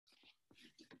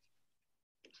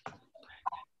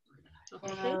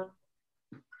Okay.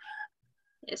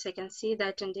 Yes, I can see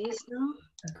the attendees now.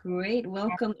 Great.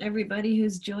 Welcome everybody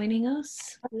who's joining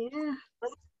us. Yeah.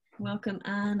 Welcome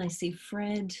Anne. I see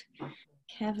Fred,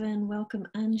 Kevin. Welcome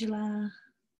Angela.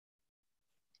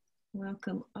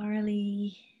 Welcome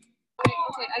Arlie.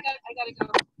 Okay, I gotta go.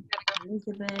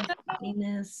 Elizabeth,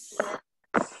 Ines.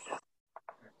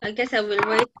 I guess I will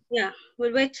wait. Yeah,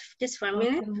 we'll wait just for a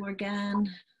minute. Welcome Morgan.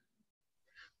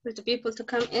 For the people to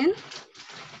come in.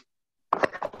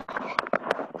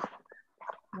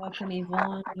 Welcome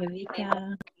Yvonne,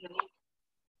 Viveka.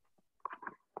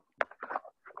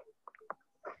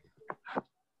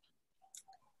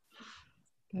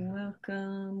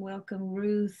 Welcome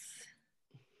Ruth.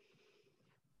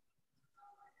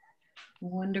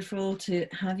 Wonderful to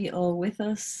have you all with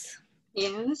us.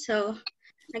 Yeah, so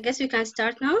I guess we can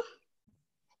start now.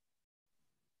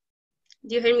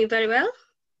 Do you hear me very well?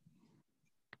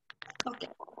 Okay.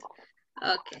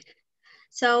 Okay.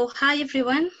 So hi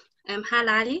everyone. I'm Hal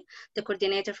Ali, the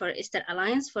coordinator for Easter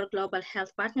Alliance for Global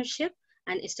Health Partnership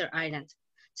and Easter Ireland.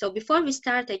 So before we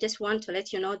start, I just want to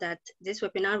let you know that this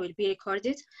webinar will be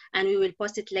recorded and we will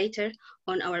post it later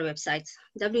on our websites,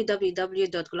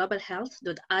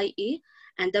 www.globalhealth.ie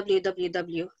and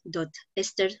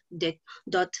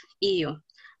www.easter.eu,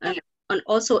 and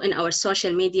also in our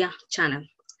social media channel.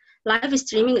 Live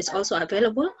streaming is also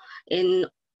available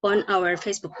on our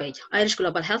Facebook page, Irish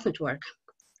Global Health Network.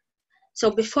 So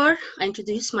before I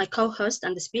introduce my co-host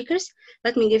and the speakers,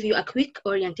 let me give you a quick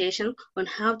orientation on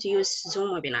how to use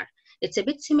Zoom webinar. It's a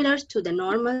bit similar to the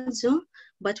normal Zoom,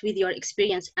 but with your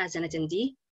experience as an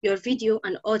attendee, your video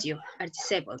and audio are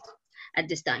disabled at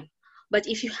this time. But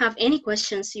if you have any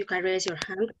questions, you can raise your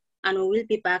hand and we will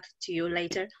be back to you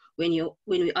later when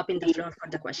we open the floor for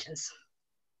the questions.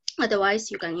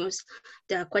 Otherwise, you can use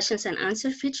the questions and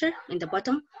answer feature in the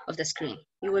bottom of the screen.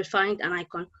 You will find an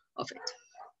icon of it.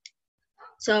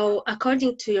 So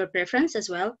according to your preference as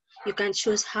well, you can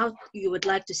choose how you would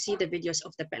like to see the videos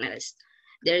of the panelists.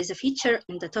 There is a feature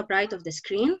in the top right of the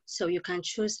screen, so you can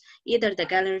choose either the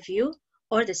gallery view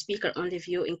or the speaker-only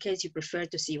view in case you prefer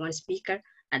to see one speaker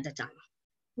at the time.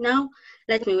 Now,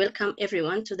 let me welcome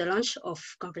everyone to the launch of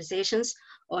Conversations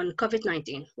on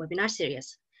COVID-19 webinar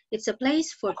series. It's a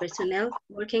place for personnel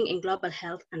working in global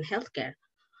health and healthcare,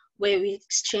 where we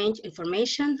exchange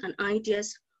information and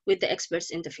ideas with the experts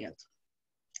in the field.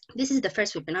 This is the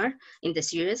first webinar in the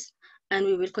series, and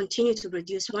we will continue to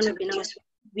produce one webinar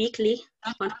weekly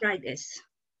on Fridays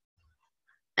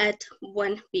at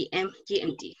 1 p.m.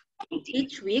 GMT.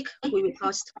 Each week, we will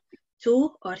host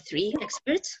 2 or 3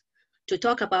 experts to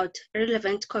talk about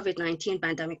relevant COVID-19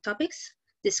 pandemic topics,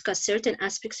 discuss certain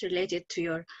aspects related to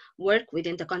your work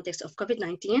within the context of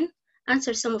COVID-19,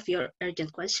 answer some of your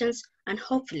urgent questions, and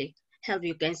hopefully help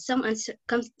you gain some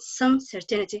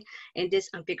certainty in this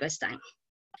ambiguous time.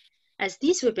 As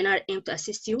these webinars aim to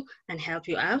assist you and help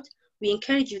you out, we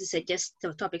encourage you to suggest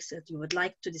the topics that you would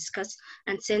like to discuss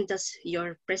and send us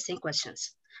your pressing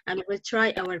questions. And we will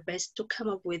try our best to come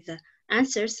up with the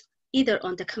answers either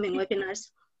on the coming webinars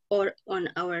or on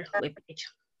our webpage.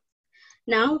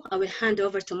 Now, I will hand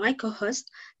over to my co-host,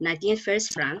 Nadine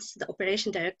Ferris-France, the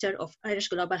Operation Director of Irish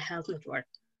Global Health Network,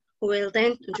 who will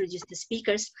then introduce the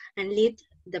speakers and lead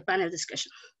the panel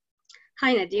discussion.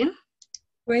 Hi, Nadine.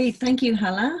 Great, thank you,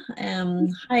 Hala.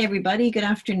 Hi, everybody. Good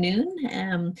afternoon.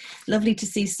 Lovely to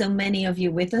see so many of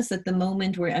you with us. At the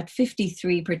moment, we're at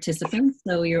 53 participants,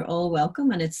 so you're all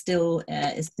welcome, and it's still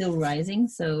rising.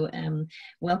 So,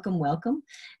 welcome, welcome.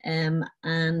 And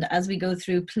as we go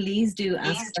through, please do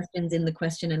ask questions in the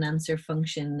question and answer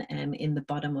function in the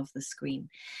bottom of the screen.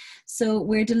 So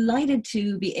we're delighted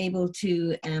to be able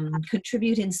to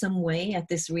contribute in some way at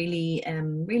this really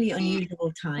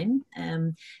unusual time.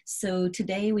 So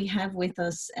today we have with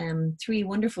us 3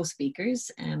 wonderful speakers.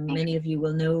 Many of you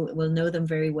will know them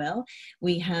very well.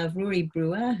 We have Ruairi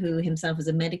Brugha, who himself is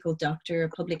a medical doctor, a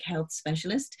public health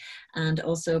specialist, and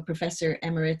also a professor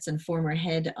emeritus and former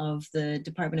head of the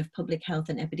Department of Public Health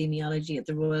and Epidemiology at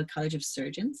the Royal College of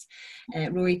Surgeons.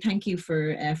 Ruairi, thank you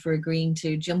for agreeing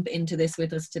to jump into this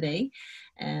with us today.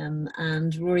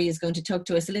 And Ruairi is going to talk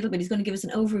to us a little bit. He's going to give us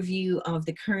an overview of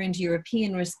the current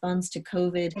European response to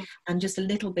COVID and just a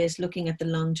little bit looking at the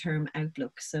long-term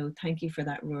outlook. So thank you for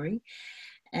that, Ruairi.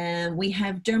 We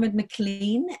have Diarmuid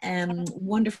McClean.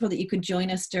 Wonderful that you could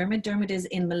join us, Diarmuid. Diarmuid is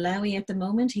in Malawi at the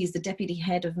moment. He's the Deputy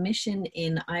Head of Mission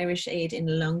in Irish Aid in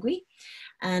Longwy.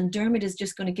 And Diarmuid is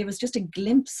just going to give us just a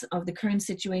glimpse of the current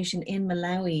situation in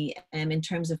Malawi in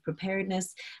terms of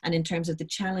preparedness and in terms of the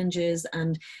challenges.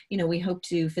 And, you know, we hope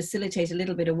to facilitate a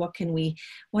little bit of what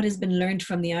has been learned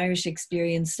from the Irish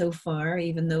experience so far,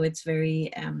 even though it's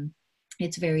very,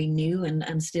 it's very new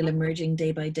and still emerging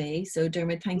day by day. So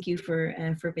Dermot, thank you for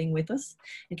being with us.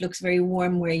 It looks very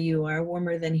warm where you are,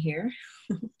 warmer than here.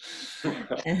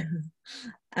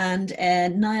 And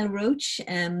Niall Roche,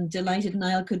 delighted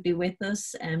Niall could be with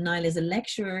us. Niall is a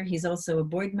lecturer. He's also a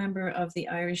board member of the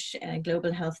Irish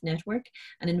Global Health Network,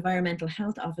 an environmental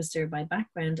health officer by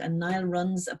background, and Niall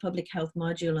runs a public health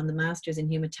module on the Masters in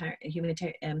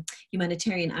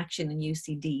Humanitarian Action in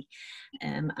UCD.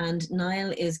 And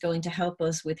Niall is going to help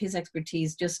us with his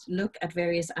expertise, just look at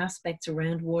various aspects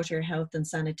around water, health and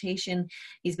sanitation.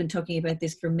 He's been talking about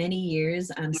this for many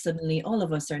years, and suddenly all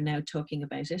of us are now talking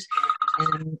about it.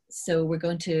 So we're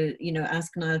going to,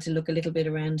 ask Niall to look a little bit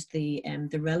around the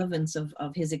relevance of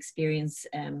his experience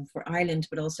for Ireland,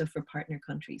 but also for partner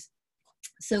countries.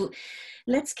 So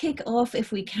let's kick off,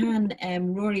 if we can.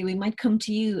 Rory, we might come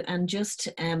to you, and just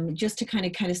to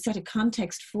kind of set a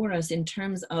context for us in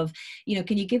terms of,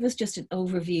 can you give us just an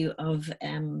overview of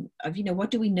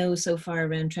what do we know so far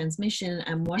around transmission,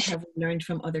 and what have we learned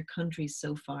from other countries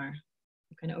so far?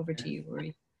 Kind of over to you,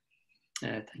 Rory.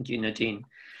 Thank you, Nadine.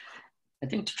 I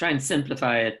think to try and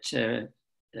simplify it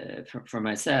for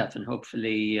myself and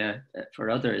hopefully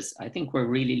for others, I think we're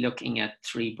really looking at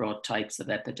three broad types of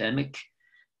epidemic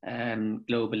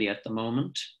globally at the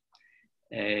moment.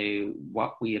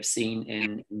 What we have seen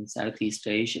in Southeast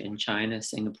Asia, in China,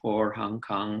 Singapore, Hong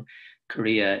Kong,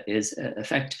 Korea, is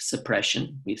effective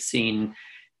suppression. We've seen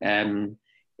the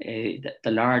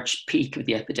large peak of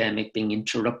the epidemic being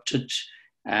interrupted,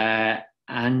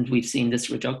 and we've seen this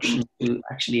reduction to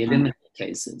actually eliminate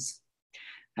cases.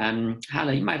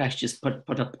 Hala, you might actually just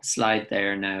put up a slide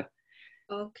there now.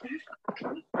 Okay.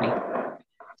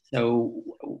 So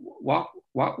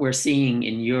what we're seeing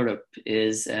in Europe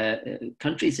is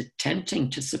countries attempting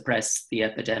to suppress the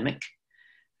epidemic,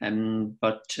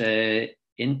 but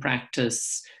in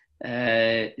practice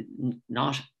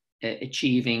not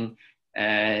achieving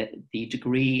the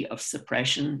degree of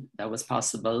suppression that was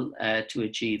possible to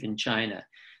achieve in China.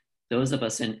 Those of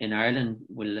us in Ireland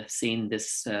will have seen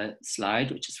this slide,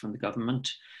 which is from the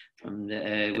government,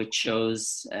 which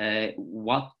shows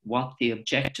what the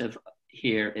objective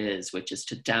here is, which is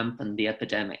to dampen the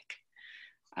epidemic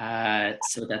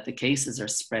so that the cases are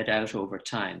spread out over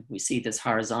time. We see this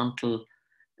horizontal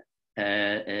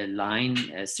line,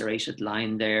 a serrated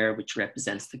line there, which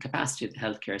represents the capacity of the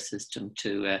healthcare system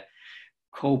to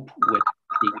cope with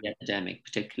the epidemic,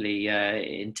 particularly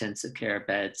intensive care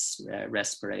beds,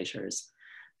 respirators,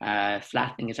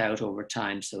 flattening it out over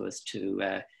time so as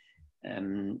to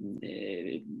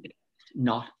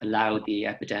not allow the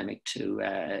epidemic to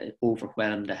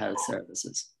overwhelm the health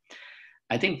services.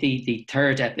 I think the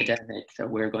third epidemic that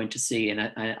we're going to see, and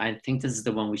I think this is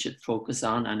the one we should focus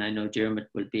on, and I know Diarmuid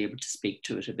will be able to speak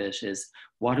to it a bit, is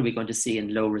what are we going to see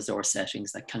in low resource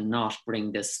settings that cannot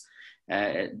bring this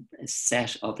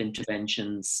set of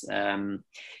interventions,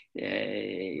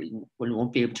 we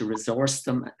won't be able to resource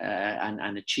them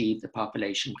and achieve the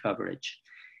population coverage.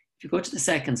 If you go to the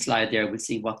second slide there, we'll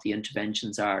see what the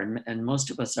interventions are, and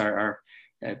most of us are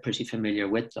pretty familiar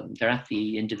with them. They're at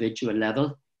the individual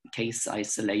level: case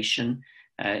isolation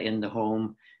in the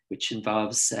home, which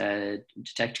involves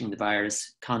detecting the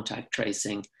virus, contact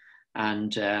tracing,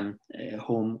 and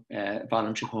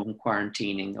voluntary home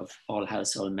quarantining of all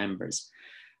household members.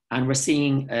 And we're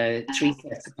seeing three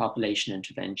sets of population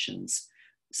interventions: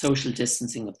 social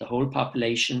distancing of the whole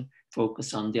population,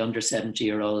 focus on the under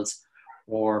 70-year-olds,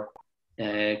 or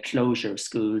closure of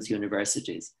schools,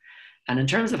 universities. And in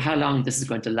terms of how long this is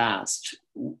going to last,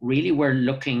 really we're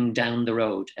looking down the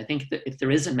road. I think that if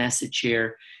there is a message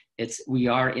here, it's we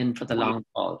are in for the long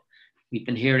haul. We've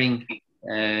been hearing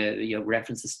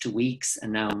references to weeks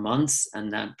and now months,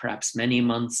 and then perhaps many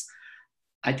months.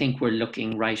 I think we're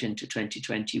looking right into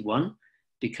 2021,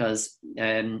 because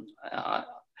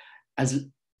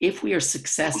if we are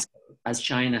successful, as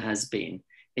China has been,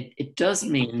 it does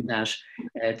mean that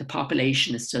the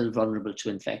population is still vulnerable to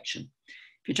infection.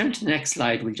 If you turn to the next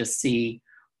slide, we'll just see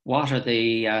what are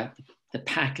the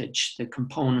package, the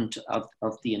component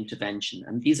of the intervention.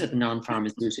 And these are the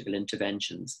non-pharmaceutical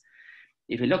interventions.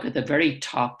 If you look at the very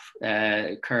top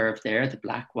curve there, the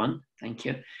black one, thank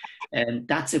you,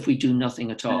 that's if we do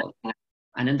nothing at all.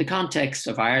 And in the context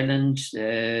of Ireland,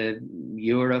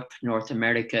 Europe, North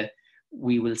America,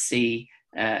 we will see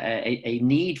a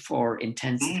need for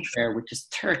intensive care, which is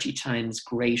 30 times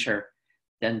greater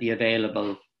than the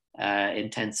available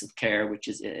intensive care, which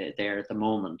is there at the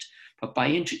moment. But by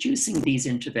introducing these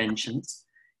interventions,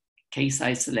 case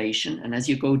isolation, and as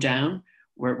you go down,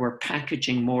 we're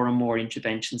packaging more and more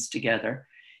interventions together.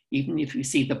 Even if you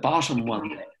see the bottom one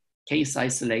there, case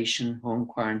isolation, home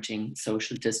quarantine,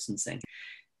 social distancing.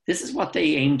 This is what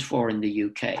they aimed for in the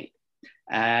UK.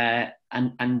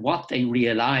 And what they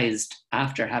realized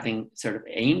after having sort of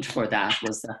aimed for that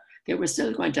was that they were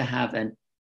still going to have an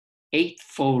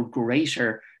 8-fold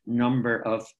greater number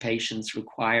of patients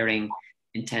requiring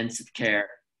intensive care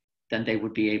than they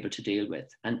would be able to deal with.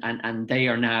 And they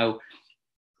are now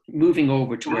moving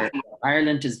over to where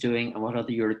Ireland is doing and what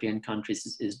other European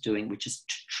countries is doing, which is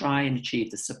to try and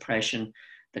achieve the suppression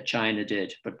that China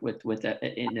did, but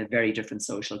in a very different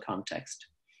social context.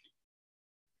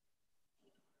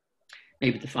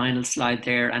 Maybe the final slide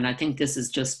there, and I think this is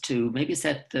just to maybe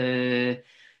set the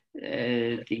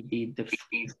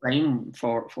frame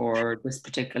for this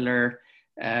particular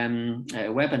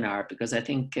webinar, because I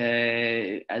think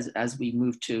as we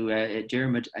move to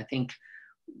Diarmuid, I think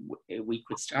we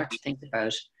could start to think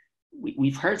about,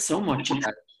 we've heard so much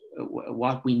about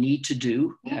what we need to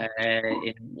do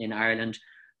in Ireland,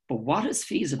 but what is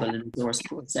feasible in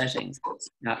resource-poor settings?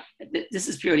 Now, this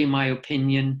is purely my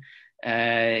opinion.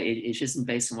 It isn't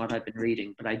based on what I've been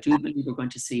reading, but I do believe we're going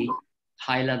to see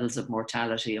high levels of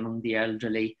mortality among the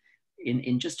elderly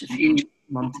in just a few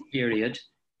months period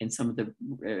in some of the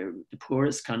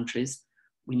poorest countries.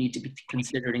 We need to be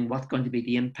considering what's going to be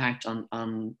the impact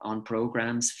on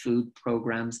programs, food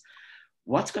programs.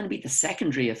 What's going to be the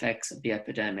secondary effects of the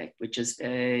epidemic, which is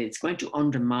it's going to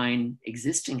undermine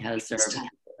existing health services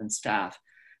and staff.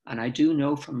 And I do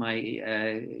know from my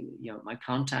my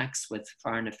contacts with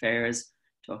foreign affairs,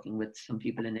 talking with some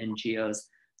people in NGOs,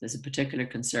 there's a particular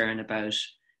concern about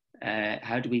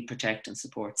how do we protect and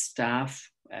support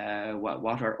staff,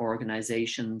 what are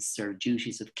organizations or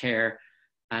duties of care,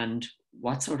 and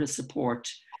what sort of support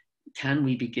can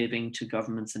we be giving to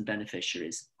governments and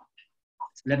beneficiaries.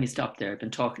 So let me stop there. I've been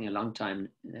talking a long time,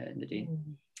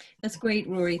 Nadine. That's great,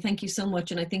 Rory. Thank you so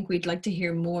much. And I think we'd like to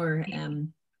hear more.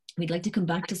 We'd like to come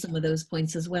back to some of those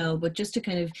points as well, but just to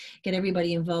kind of get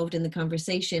everybody involved in the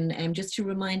conversation, and just to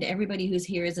remind everybody who's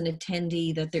here as an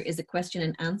attendee that there is a question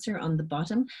and answer on the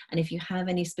bottom. And if you have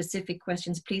any specific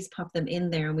questions, please pop them in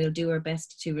there and we'll do our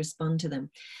best to respond to them.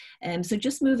 So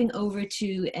just moving over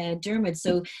to Diarmuid.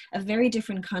 So a very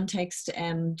different context,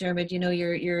 Diarmuid, you know,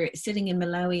 you're sitting in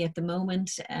Malawi at the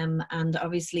moment, and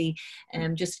obviously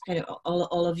just kind of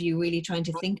all of you really trying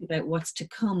to think about what's to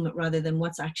come rather than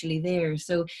what's actually there.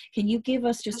 So can you give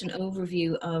us just an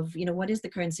overview of, you know, what is the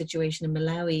current situation in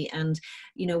Malawi, and,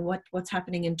 you know, what's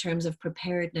happening in terms of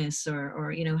preparedness,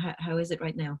 or you know, how is it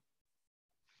right now?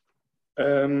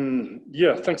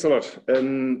 Yeah, thanks a lot.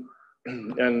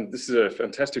 And this is a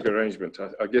fantastic arrangement.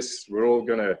 I guess we're all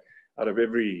going to, out of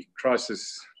every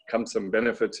crisis, come some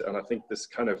benefit. And I think this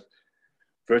kind of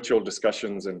virtual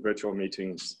discussions and virtual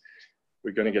meetings,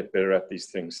 we're going to get better at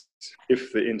these things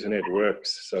if the internet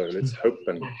works. So let's hope.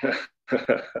 And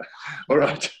all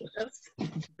right.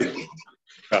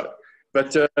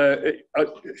 But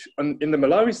in the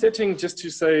Malawi setting, just to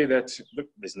say that, look,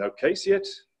 there's no case yet.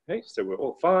 Okay? So we're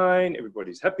all fine.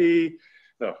 Everybody's happy.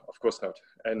 No, of course not.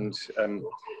 And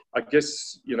I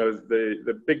guess, you know,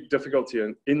 the big difficulty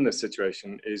in this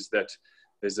situation is that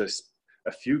there's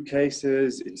a few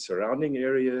cases in surrounding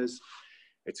areas.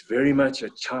 It's very much a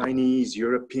Chinese,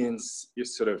 European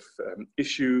sort of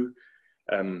issue.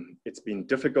 It's been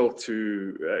difficult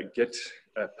to get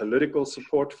political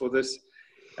support for this.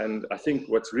 And I think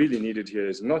what's really needed here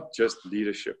is not just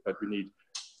leadership, but we need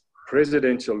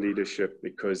presidential leadership,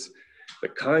 because the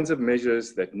kinds of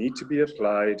measures that need to be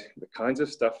applied, the kinds of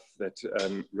stuff that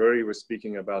Rory was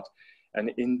speaking about,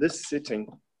 and in this sitting,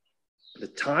 the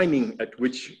timing at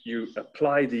which you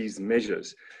apply these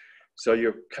measures. So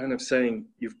you're kind of saying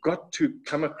you've got to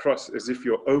come across as if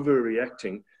you're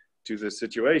overreacting to the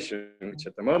situation, which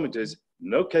at the moment is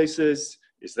no cases.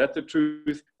 Is that the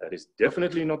truth? That is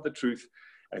definitely not the truth.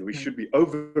 And we should be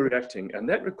overreacting. And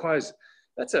that requires,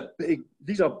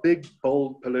 these are big,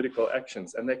 bold political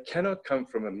actions, and they cannot come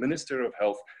from a minister of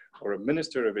health or a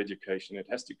minister of education. It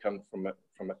has to come from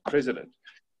a president.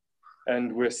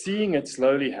 And we're seeing it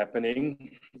slowly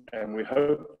happening, and we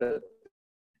hope that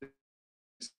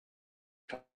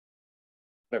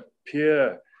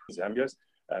appear in Zambia.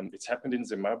 It's happened in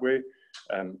Zimbabwe.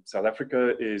 South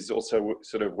Africa is also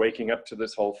sort of waking up to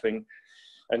this whole thing.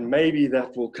 And maybe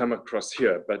that will come across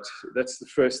here, but that's the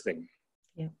first thing.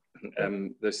 Yeah.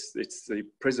 It's the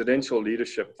presidential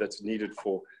leadership that's needed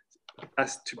for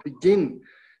us to begin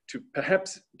to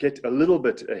perhaps get a little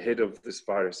bit ahead of this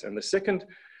virus. And the second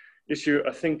issue,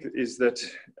 I think, is that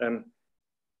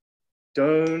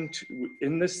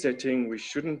in this setting, we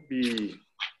shouldn't be,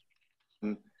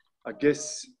 I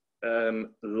guess,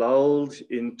 lulled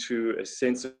into a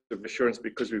sense of assurance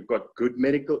because we've got good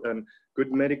medical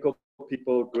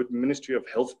people, good Ministry of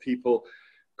Health people,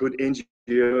 good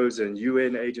NGOs and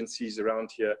UN agencies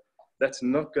around here. That's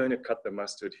not going to cut the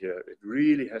mustard here. It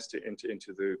really has to enter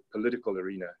into the political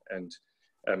arena. And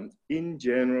in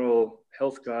general,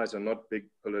 health guys are not big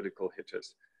political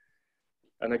hitters.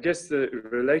 And I guess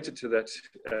related to that,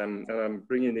 and I'm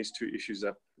bringing these two issues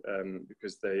up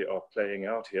because they are playing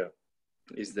out here,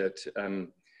 is that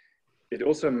it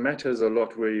also matters a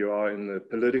lot where you are in the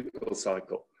political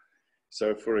cycle.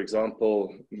 So for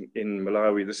example, in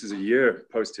Malawi, this is a year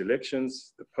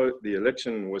post-elections. The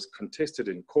election was contested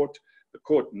in court. The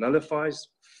court nullifies,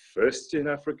 first in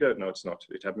Africa. No, it's not.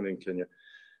 It happened in Kenya.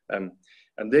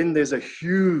 And then there's a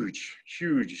huge,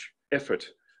 huge effort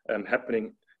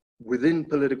happening within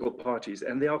political parties,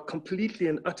 and they are completely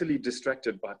and utterly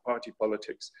distracted by party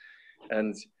politics.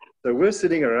 And so we're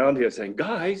sitting around here saying,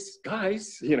 guys,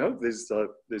 you know, there's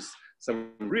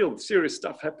some real serious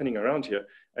stuff happening around here,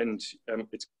 and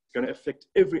it's going to affect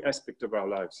every aspect of our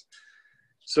lives.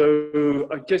 So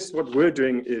I guess what we're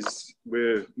doing is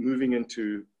we're moving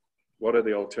into what are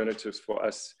the alternatives for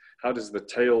us? How does the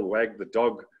tail wag the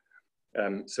dog?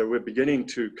 So we're beginning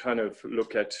to kind of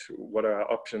look at what are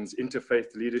our options,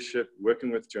 interfaith leadership,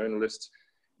 working with journalists,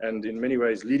 and in many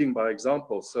ways leading by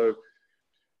example. So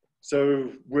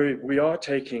we are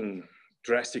taking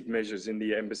drastic measures in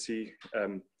the embassy.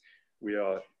 We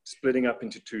are splitting up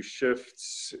into 2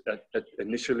 shifts,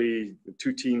 initially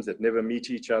 2 teams that never meet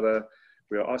each other.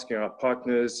 We are asking our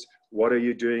partners, what are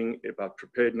you doing about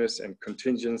preparedness and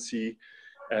contingency?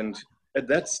 And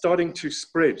that's starting to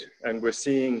spread. And we're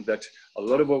seeing that a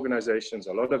lot of organizations,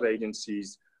 a lot of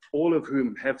agencies, all of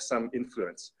whom have some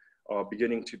influence, are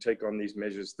beginning to take on these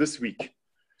measures this week.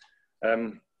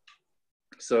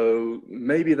 So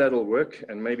maybe that'll work,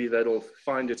 and maybe that'll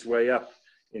find its way up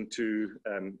into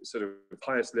sort of the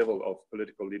highest level of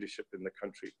political leadership in the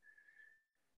country.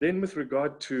 Then with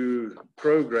regard to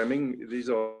programming, these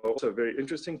are also very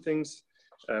interesting things.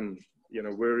 You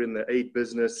know, we're in the aid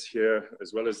business here,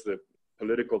 as well as the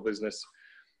political business.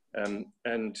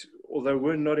 And although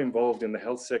we're not involved in the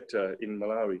health sector in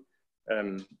Malawi,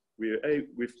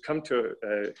 we've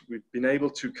been able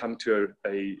to come to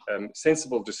a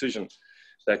sensible decision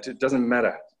that it doesn't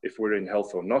matter if we're in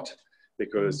health or not,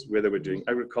 because whether we're doing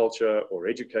agriculture or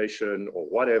education or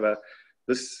whatever,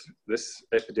 this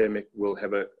epidemic will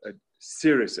have a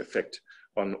serious effect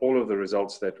on all of the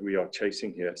results that we are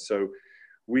chasing here. So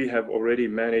we have already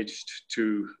managed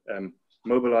to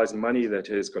mobilize money that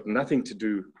has got nothing to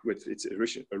do with its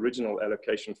original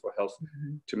allocation for health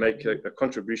to make a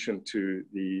contribution to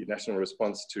the national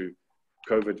response to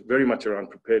COVID, very much around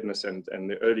preparedness and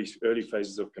the early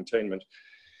phases of containment.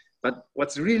 But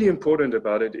what's really important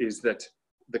about it is that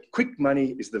the quick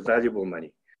money is the valuable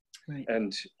money. Right.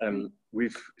 And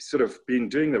we've sort of been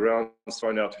doing the rounds,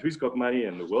 find out who's got money,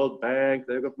 and the World Bank,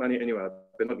 they've got money. Anyway, I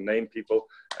better not name people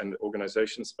and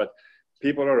organizations, but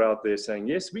people are out there saying,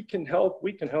 yes, we can help,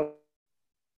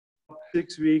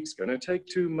 6 weeks, gonna take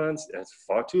 2 months, that's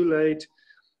far too late.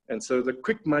 And so the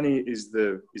quick money is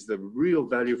the real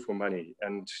value for money.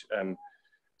 And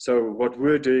so what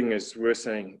we're doing is we're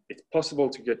saying it's possible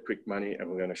to get quick money, and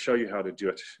we're going to show you how to do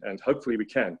it. And hopefully we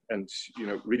can, and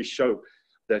really show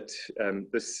that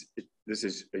this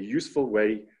is a useful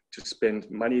way to spend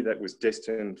money that was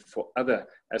destined for other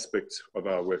aspects of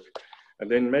our work. And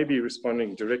then maybe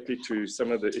responding directly to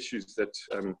some of the issues that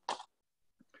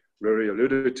Rory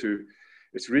alluded to,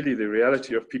 it's really the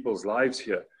reality of people's lives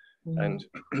here. And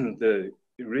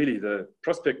the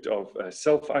prospect of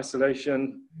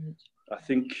self-isolation. I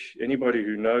think anybody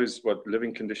who knows what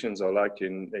living conditions are like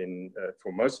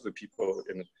for most of the people,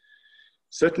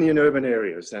 certainly in urban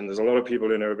areas, and there's a lot of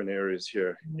people in urban areas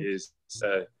here, is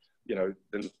the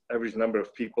average number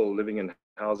of people living in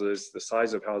houses, the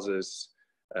size of houses,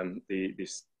 the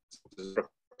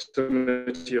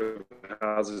proximity of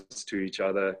houses to each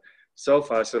other.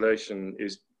 Self-isolation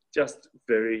is just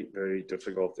very, very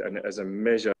difficult. And as a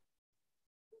measure,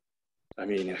 I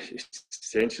mean,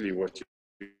 essentially what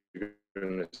you're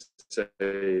going to say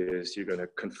is you're going to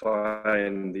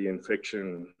confine the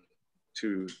infection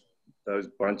to those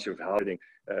bunch of hiding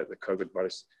the COVID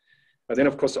virus. And then,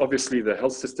 of course, obviously the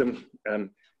health system,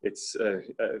 it's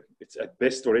at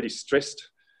best already stressed.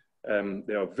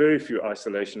 There are very few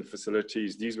isolation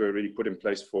facilities. These were already put in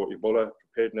place for Ebola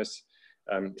preparedness.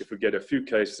 If we get a few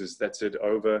cases, that's it,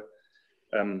 over.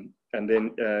 And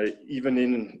then even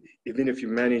if you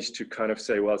manage to kind of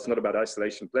say, well, it's not about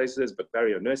isolation places, but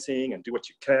barrier nursing and do what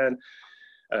you can.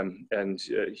 And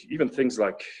even things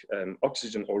like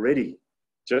oxygen already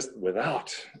just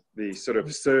without the sort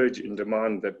of surge in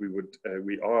demand that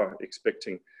we are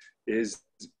expecting, is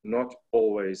not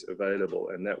always available,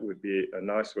 and that would be a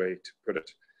nice way to put it.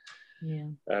 Yeah.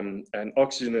 And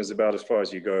oxygen is about as far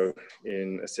as you go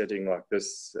in a setting like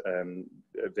this.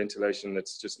 Ventilation,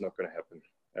 that's just not going to happen.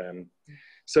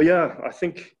 So yeah, I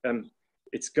think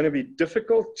it's going to be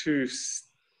difficult to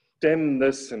stem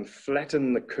this and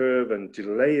flatten the curve and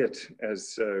delay it,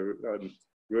 as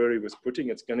Ruairi was putting.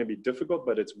 It's going to be difficult,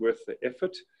 but it's worth the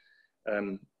effort.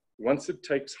 Once it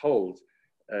takes hold,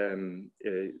 the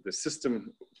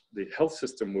health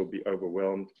system will be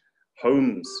overwhelmed,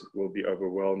 homes will be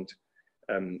overwhelmed,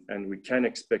 and we can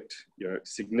expect,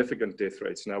 significant death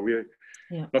rates. Now, we're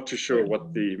not too sure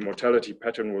what the mortality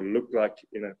pattern will look like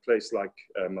in a place like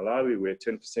Malawi, where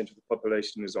 10% of the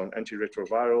population is on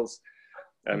antiretrovirals.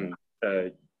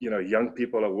 Young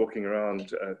people are walking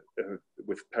around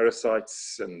with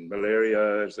parasites and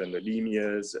malarias and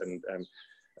anemias and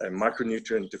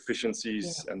micronutrient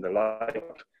deficiencies and the like.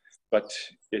 But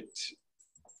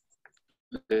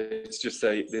let's just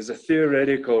say there's a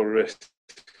theoretical risk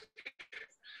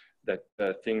that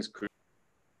things could.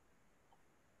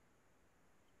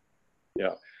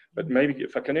 Yeah, but maybe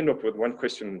if I can end up with one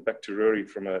question back to Ruairi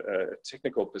from a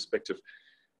technical perspective.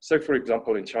 So, for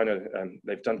example, in China,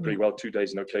 they've done pretty well, 2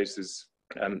 days, no cases.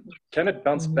 Can it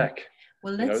bounce back?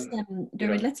 Well, let's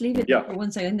let's leave it for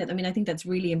one second. I mean, I think that's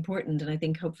really important, and I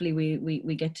think hopefully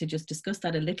we get to just discuss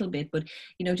that a little bit. But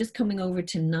just coming over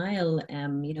to Niall,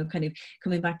 kind of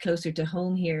coming back closer to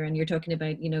home here, and you're talking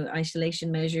about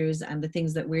isolation measures and the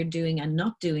things that we're doing and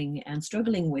not doing and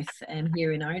struggling with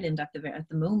here in Ireland at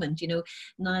the moment.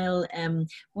 Niall,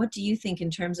 what do you think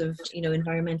in terms of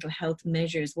environmental health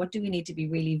measures? What do we need to be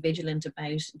really vigilant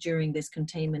about during this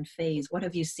containment phase? What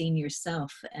have you seen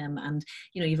yourself? And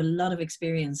you have a lot of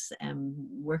experience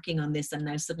working on this, and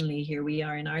now suddenly here we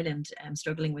are in Ireland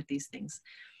struggling with these things.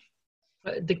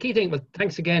 The key thing, well,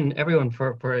 thanks again everyone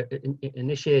for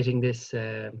initiating this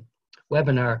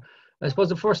webinar. I suppose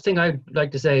the first thing I'd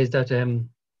like to say is that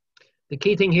the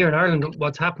key thing here in Ireland,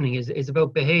 what's happening is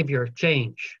about behaviour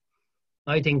change.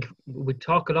 I think we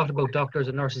talk a lot about doctors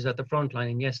and nurses at the front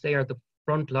line, and yes, they are the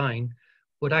front line.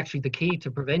 But actually the key to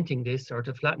preventing this or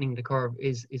to flattening the curve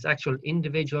is actual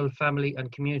individual, family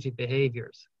and community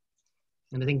behaviours.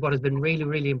 And I think what has been really,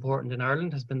 really important in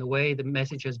Ireland has been the way the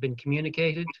message has been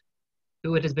communicated,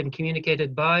 who it has been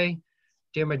communicated by.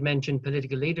 Diarmuid mentioned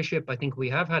political leadership. I think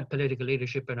we have had political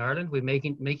leadership in Ireland. We're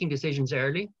making decisions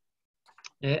early.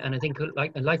 And I think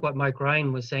like what Mike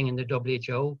Ryan was saying in the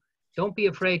WHO, don't be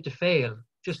afraid to fail,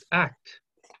 just act,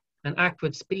 and act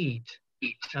with speed.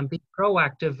 And be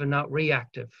proactive and not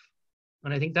reactive.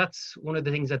 And I think that's one of the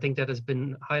things I think that has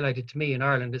been highlighted to me in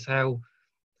Ireland, is how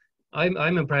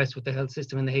I'm impressed with the health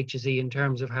system and the HSE in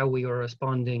terms of how we are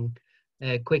responding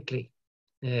quickly.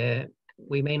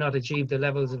 We may not achieve the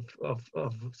levels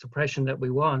of suppression that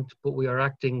we want, but we are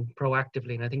acting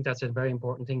proactively. And I think that's a very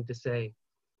important thing to say.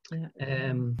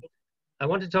 Yeah. I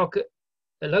want to talk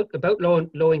a lot about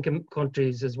low-income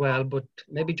countries as well, but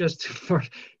maybe just for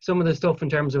some of the stuff in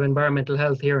terms of environmental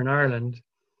health here in Ireland,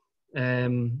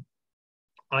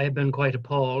 I have been quite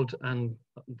appalled, and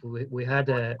we had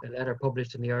a letter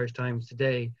published in the Irish Times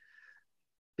today,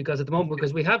 because at the moment,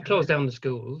 because we have closed down the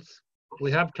schools,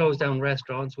 we have closed down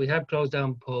restaurants, we have closed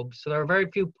down pubs, so there are very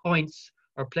few points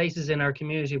or places in our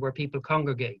community where people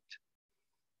congregate.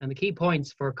 And the key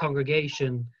points for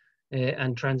congregation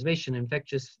and transmission,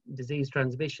 infectious disease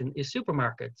transmission, is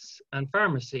supermarkets and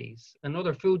pharmacies and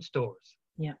other food stores.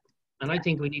 Yeah. And I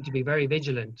think we need to be very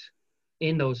vigilant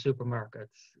in those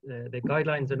supermarkets. The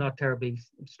guidelines are not terribly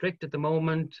strict at the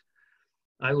moment.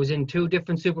 I was in 2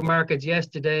 different supermarkets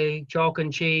yesterday, chalk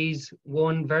and cheese,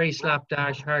 one very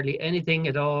slapdash, hardly anything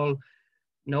at all,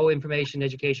 no information,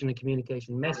 education and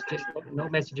communication messages, no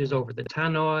messages over the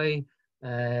tannoy,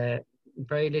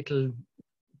 very little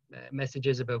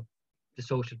messages about the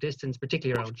social distance,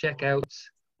 particularly around checkouts.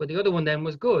 But the other one then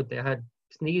was good. They had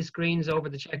sneeze screens over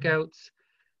the checkouts.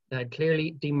 They had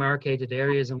clearly demarcated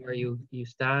areas and where you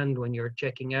stand when you're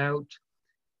checking out,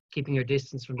 keeping your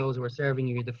distance from those who are serving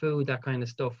you the food, that kind of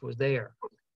stuff was there.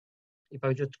 If I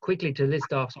was just quickly to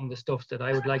list off some of the stuff that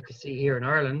I would like to see here in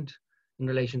Ireland in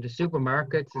relation to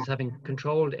supermarkets, is having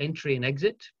controlled entry and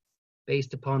exit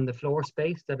based upon the floor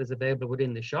space that is available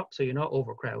within the shop, so you're not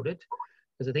overcrowded.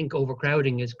 Because I think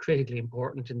overcrowding is critically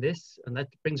important in this, and that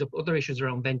brings up other issues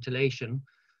around ventilation,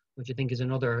 which I think is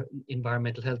another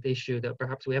environmental health issue that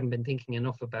perhaps we haven't been thinking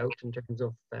enough about in terms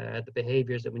of the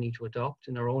behaviours that we need to adopt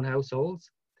in our own households.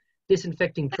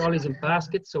 Disinfecting trolleys and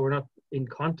baskets so we're not in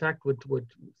contact with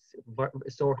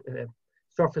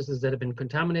surfaces that have been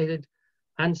contaminated.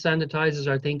 Hand sanitizers,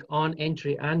 I think, on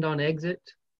entry and on exit.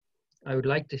 I would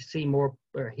like to see more,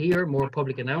 or hear more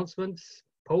public announcements,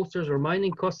 posters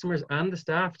reminding customers and the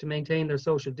staff to maintain their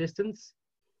social distance.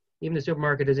 Even the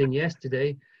supermarket I was in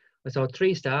yesterday, I saw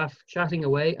 3 staff chatting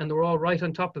away and they were all right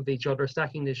on top of each other,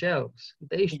 stacking the shelves.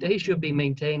 They should be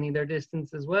maintaining their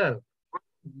distance as well.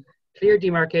 Clear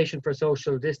demarcation for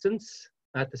social distance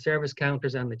at the service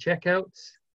counters and the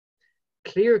checkouts.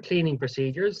 Clear cleaning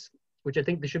procedures, which I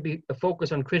think there should be a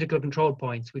focus on critical control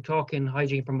points. We talk in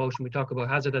hygiene promotion, we talk about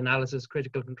hazard analysis,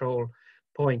 critical control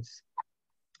points.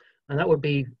 And that would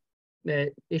be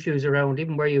issues around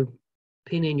even where you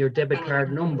pin in your debit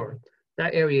card number.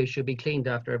 That area should be cleaned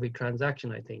after every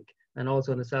transaction, I think, and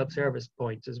also in the self-service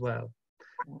points as well.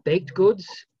 Baked goods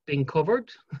being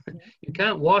covered. You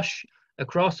can't wash a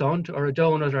croissant or a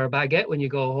donut or a baguette when you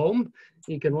go home.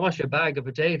 You can wash a bag of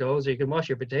potatoes, or you can wash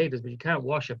your potatoes, but you can't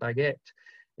wash a baguette.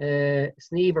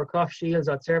 Sneeze or cough shields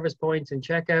at service points and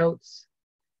checkouts.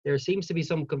 There seems to be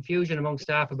some confusion among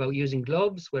staff about using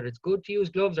gloves, whether it's good to use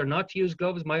gloves or not to use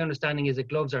gloves. My understanding is that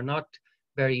gloves are not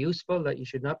very useful, that you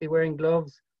should not be wearing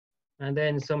gloves. And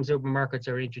then some supermarkets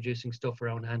are introducing stuff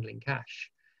around handling cash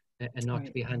and not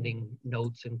to be handing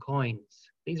notes and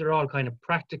coins. These are all kind of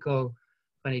practical,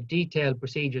 kind of detailed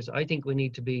procedures I think we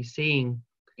need to be seeing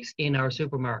in our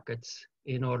supermarkets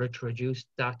in order to reduce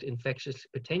that infectious,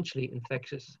 potentially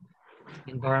infectious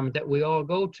environment that we all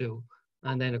go to.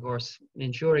 And then, of course,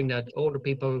 ensuring that older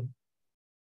people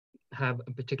have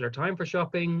a particular time for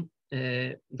shopping.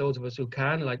 Those of us who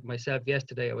can, like myself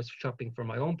yesterday, I was shopping for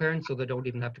my own parents, so they don't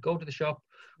even have to go to the shop.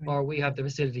 Right. Or we have the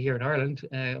facility here in Ireland,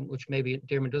 which maybe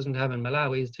Diarmuid doesn't have in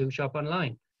Malawi, is to shop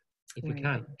online, if you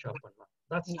can shop online.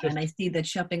 That's just... And I see that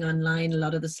shopping online, a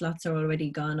lot of the slots are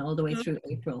already gone all the way through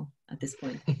April at this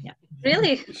point. Yeah.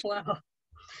 Really? Wow.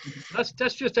 That's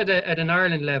just at an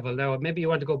Ireland level. Now, maybe you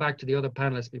want to go back to the other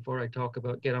panelists before I talk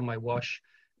about get on my wash.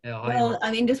 Well,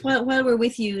 I mean, just while we're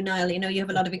with you, Niall, you know, you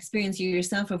have a lot of experience. You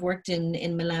yourself have worked in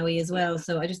Malawi as well.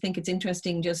 So I just think it's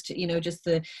interesting, just, you know, just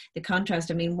the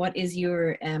contrast. I mean, what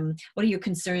are your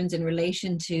concerns in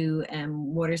relation to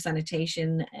water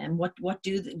sanitation, and what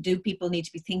do people need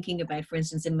to be thinking about, for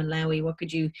instance, in Malawi?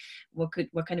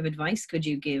 What kind of advice could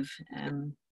you give?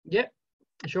 Yeah.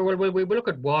 Sure. Well, we look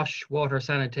at water,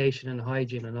 sanitation and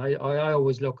hygiene, and I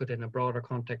always look at it in a broader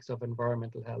context of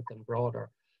environmental health and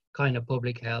broader kind of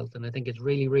public health. And I think it's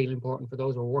really, really important for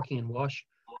those who are working in WASH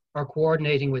are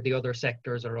coordinating with the other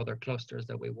sectors or other clusters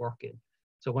that we work in.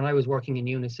 So when I was working in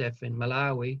UNICEF in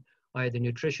Malawi, I had the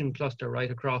nutrition cluster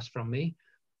right across from me.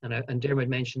 And Diarmuid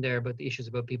mentioned there about the issues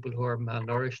about people who are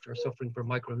malnourished or suffering from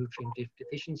micronutrient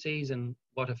deficiencies, and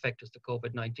what effect does the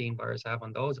COVID-19 virus have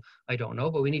on those? I don't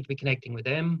know, but we need to be connecting with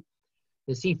them.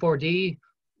 The C4D,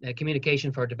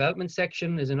 communication for development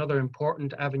section, is another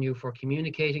important avenue for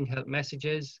communicating health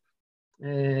messages.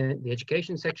 The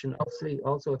education section, obviously,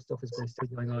 also stuff is still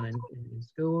going on in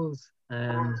schools,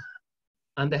 and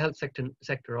the health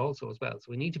sector also as well. So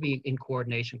we need to be in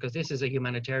coordination, because this is a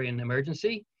humanitarian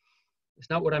emergency. It's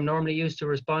not what I'm normally used to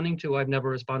responding to. I've never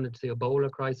responded to the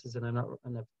Ebola crisis, and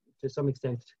to some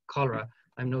extent cholera.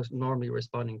 I'm not normally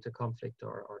responding to conflict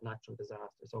or natural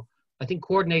disaster. So I think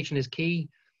coordination is key,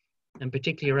 and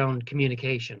particularly around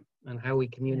communication and how we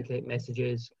communicate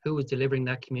messages, who is delivering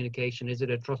that communication. Is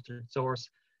it a trusted source?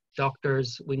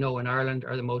 Doctors, we know in Ireland,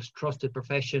 are the most trusted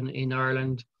profession in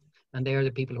Ireland, and they are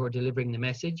the people who are delivering the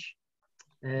message.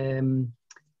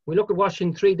 We look at WASH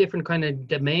in 3 different kind of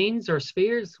domains or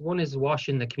spheres. One is WASH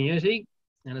in the community.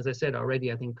 And as I said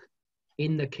already, I think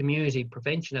in the community,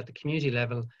 prevention at the community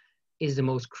level is the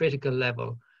most critical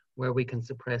level where we can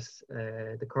suppress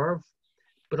the curve.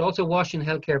 But also WASH in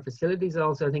healthcare facilities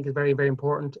also I think is very, very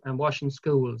important, and WASH in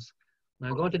schools. And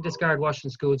I'm going to discard WASH in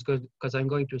schools because I'm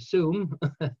going to assume,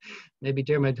 maybe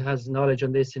Diarmuid has knowledge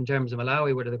on this in terms of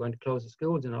Malawi, whether they're going to close the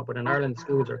schools or not, but in Ireland,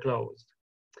 schools are closed.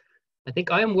 I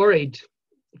think I'm worried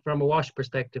from a WASH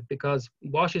perspective, because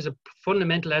WASH is a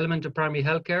fundamental element of primary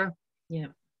healthcare. Yeah.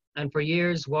 And for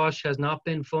years, WASH has not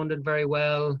been funded very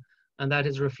well, and that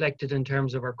is reflected in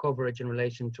terms of our coverage in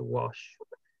relation to WASH.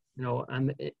 You know,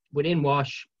 and within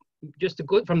WASH, just the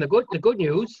good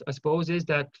news, I suppose, is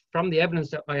that from the evidence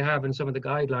that I have in some of the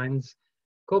guidelines,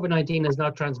 COVID-19 is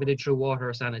not transmitted through water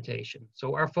or sanitation.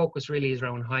 So our focus really is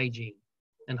around hygiene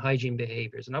and hygiene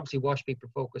behaviors. And obviously WASH people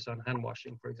focus on hand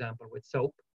washing, for example, with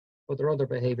soap. But there are other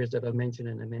behaviors that I'll mention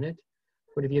in a minute.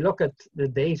 But if you look at the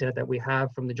data that we have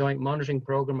from the joint monitoring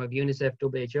program of UNICEF,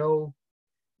 WHO,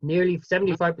 nearly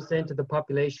 75% of the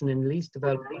population in least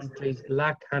developed countries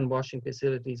lack hand washing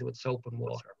facilities with soap and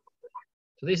water.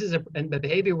 So this is a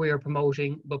behavior we are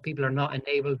promoting, but people are not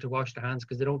enabled to wash their hands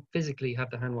because they don't physically have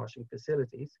the hand washing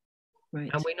facilities. Right.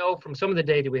 And we know from some of the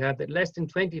data we have that less than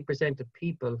 20% of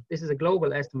people, this is a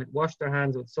global estimate, wash their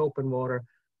hands with soap and water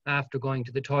after going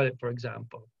to the toilet, for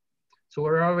example. So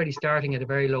we're already starting at a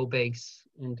very low base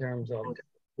in terms of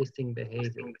listing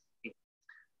behaviors.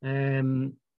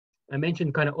 I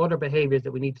mentioned kind of other behaviors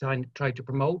that we need to try to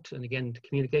promote. And again, the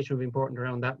communication will be important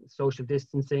around that. Social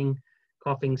distancing,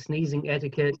 coughing, sneezing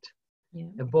etiquette,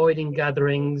 avoiding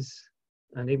gatherings.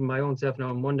 And even my own self now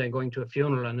on Monday going to a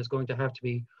funeral, and it's going to have to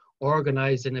be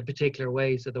organized in a particular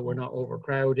way so that we're not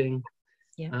overcrowding.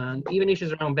 And even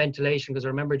issues around ventilation, because I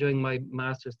remember doing my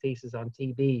master's thesis on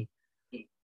TB,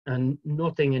 and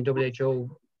nothing in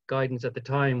WHO guidance at the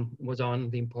time was on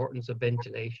the importance of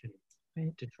ventilation.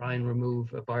 Right. To try and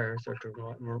remove a virus or to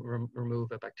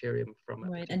remove a bacterium from it.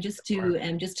 Right, and just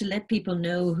to let people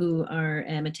know who are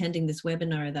attending this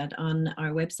webinar that on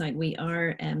our website we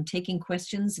are taking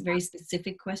questions, very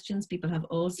specific questions. People have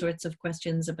all sorts of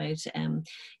questions about,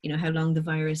 you know, how long the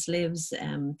virus lives,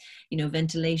 you know,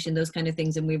 ventilation, those kind of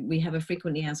things, and we have a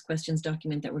frequently asked questions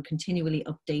document that we're continually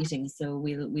updating. So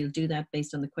we'll do that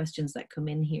based on the questions that come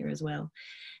in here as well.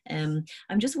 I'm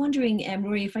just wondering,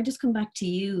 Rory, if I just come back to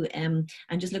you and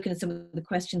just looking at some of the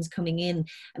questions coming in,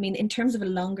 I mean, in terms of a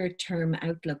longer term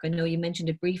outlook, I know you mentioned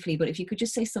it briefly, but if you could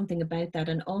just say something about that.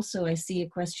 And also I see a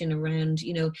question around,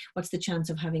 you know, what's the chance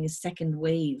of having a second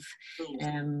wave?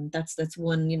 That's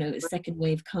one, you know, a second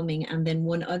wave coming. And then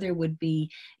one other would be,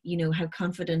 you know, how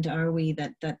confident are we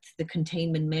that the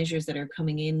containment measures that are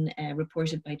coming in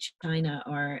reported by China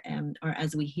are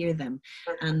as we hear them?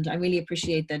 And I really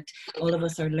appreciate that all of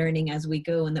us are learning as we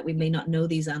go, and that we may not know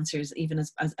these answers even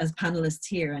as panelists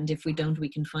here, and if we don't, we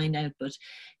can find out. But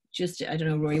just, I don't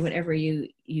know, Rory, whatever you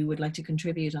would like to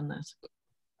contribute on that.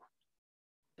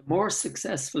 The more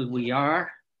successful we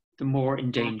are, the more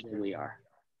in danger we are.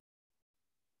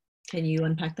 Can you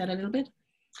unpack that a little bit?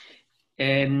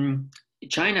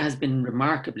 China has been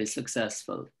remarkably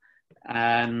successful.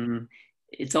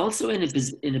 It's also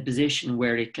in a position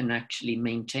where it can actually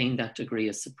maintain that degree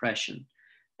of suppression.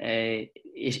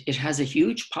 It has a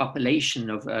huge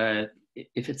population of,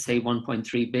 if it's say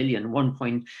 1.3 billion,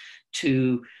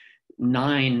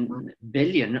 1.29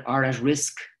 billion are at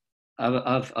risk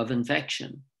of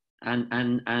infection.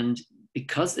 And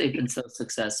because they've been so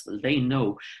successful, they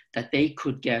know that they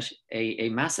could get a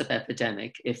massive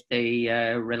epidemic if they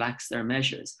relax their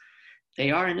measures. They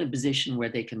are in a position where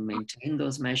they can maintain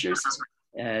those measures.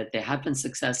 They have been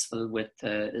successful with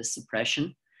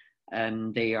suppression.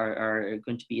 They are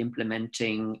going to be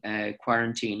implementing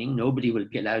quarantining. Nobody will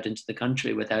be allowed into the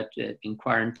country without being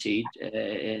quarantined,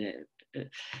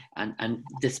 and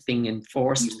this being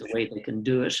enforced the way they can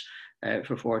do it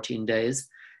for 14 days.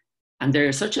 And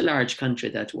they're such a large country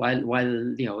that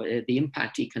while you know the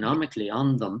impact economically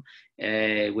on them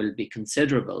will be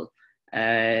considerable,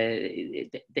 they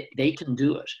can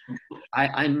do it.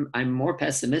 I'm more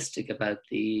pessimistic about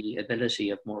the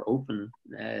ability of more open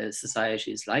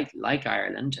societies like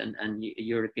Ireland and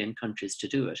European countries to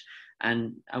do it.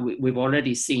 And we've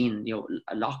already seen, you know,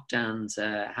 lockdowns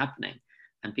happening,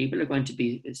 and people are going to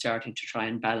be starting to try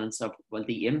and balance up, well,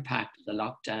 the impact of the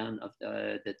lockdown, of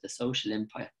the social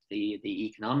impact, the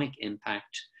economic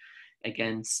impact,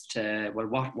 against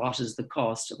well, what is the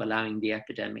cost of allowing the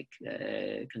epidemic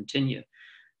continue?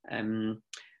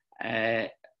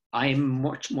 I'm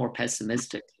much more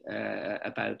pessimistic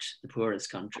about the poorest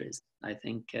countries. I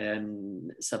think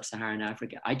sub-Saharan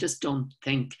Africa, I just don't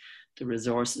think the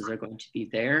resources are going to be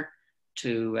there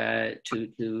to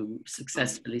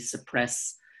successfully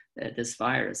suppress this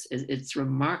virus. It's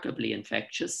remarkably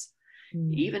infectious.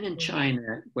 Even in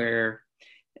China, where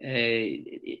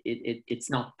it's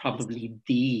not probably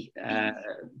the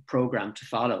program to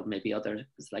follow. Maybe others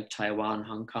like Taiwan,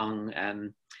 Hong Kong,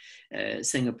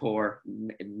 Singapore,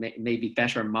 maybe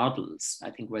better models, I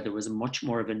think, where there was much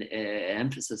more of an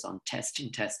emphasis on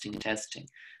testing,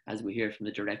 as we hear from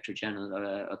the Director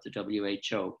General of the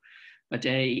WHO. But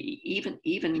even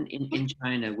in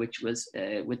China, which was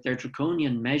with their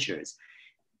draconian measures,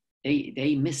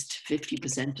 they missed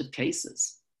 50% of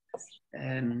cases.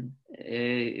 You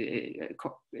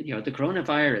know, the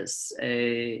coronavirus,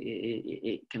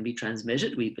 it can be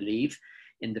transmitted, we believe,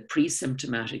 in the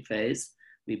pre-symptomatic phase.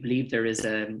 We believe there is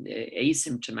an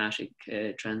asymptomatic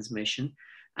transmission,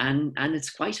 and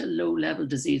it's quite a low-level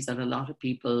disease that a lot of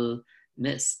people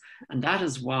miss. And that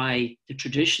is why the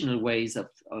traditional ways of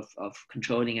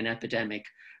controlling an epidemic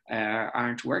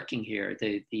aren't working here.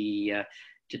 The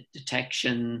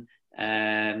detection,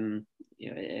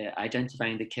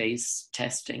 identifying the case,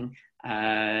 testing,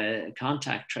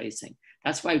 contact tracing.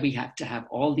 That's why we have to have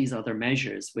all these other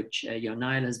measures, which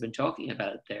Niall has been talking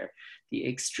about there, the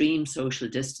extreme social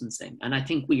distancing. And I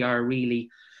think we are really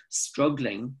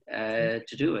struggling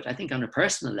to do it. I think on a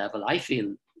personal level, I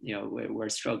feel, we're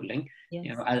struggling,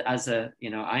 yes. As a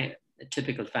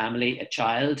typical family, a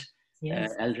child,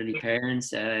 yes. Elderly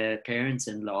parents,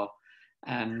 parents-in-law.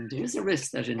 There is a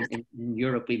risk that in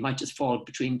Europe we might just fall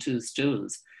between two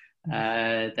stools,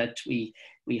 that we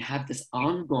have this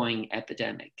ongoing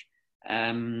epidemic.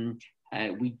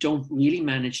 We don't really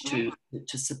manage to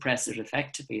suppress it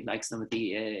effectively, like some of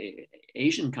the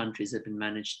Asian countries have been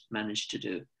managed to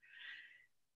do.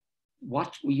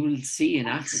 What we will see in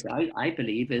Africa, I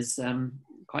believe, is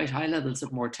quite high levels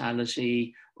of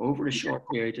mortality over a short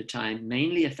period of time,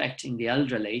 mainly affecting the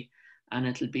elderly, and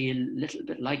it'll be a little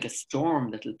bit like a storm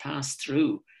that'll pass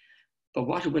through. But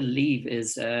what it will leave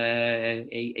is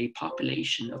a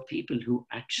population of people who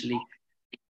actually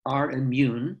are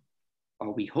immune,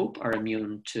 or we hope are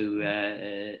immune to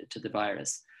the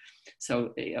virus.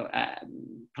 So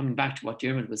coming back to what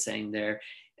Diarmuid was saying there,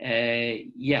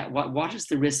 what is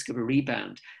the risk of a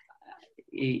rebound?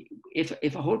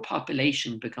 If a whole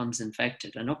population becomes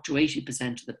infected, and up to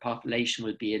 80% of the population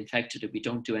will be infected if we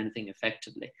don't do anything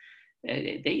effectively,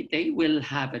 they will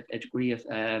have a degree of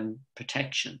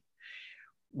protection.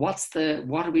 What's the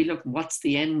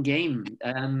end game?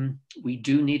 We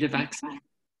do need a vaccine.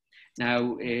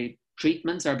 Now,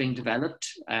 treatments are being developed.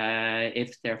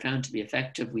 If they're found to be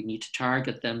effective, we need to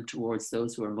target them towards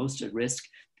those who are most at risk,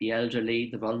 the elderly,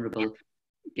 the vulnerable,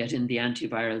 get in the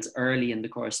antivirals early in the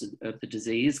course of the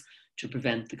disease to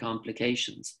prevent the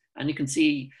complications. And you can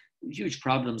see huge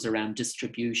problems around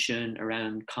distribution,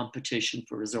 around competition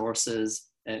for resources,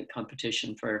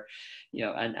 competition for,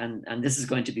 and this is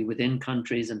going to be within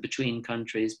countries and between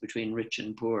countries, between rich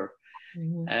and poor.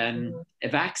 A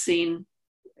vaccine,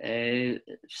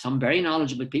 some very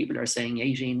knowledgeable people are saying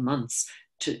 18 months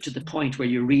to the point where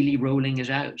you're really rolling it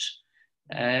out.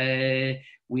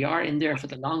 We are in there for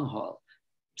the long haul.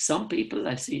 Some people,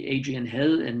 I see Adrian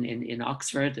Hill in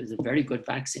Oxford, there's a very good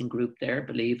vaccine group there,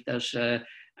 believe that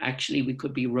actually we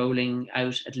could be rolling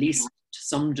out at least to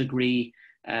some degree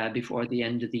before the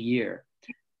end of the year.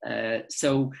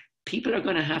 So people are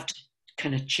going to have to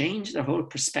kind of change their whole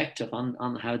perspective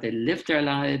on how they live their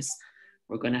lives.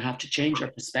 We're going to have to change our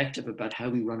perspective about how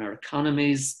we run our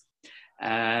economies,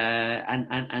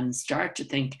 and start to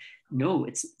think, no,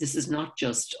 this is not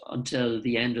just until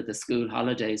the end of the school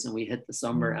holidays and we hit the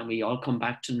summer and we all come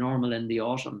back to normal in the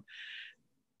autumn.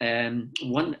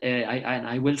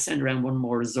 I will send around one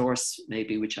more resource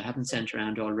maybe, which I haven't sent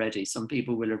around already. Some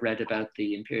people will have read about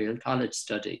the Imperial College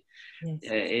study. Yes.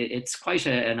 It's quite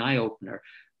an eye-opener.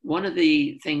 One of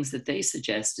the things that they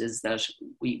suggest is that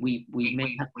we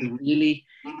may have to be really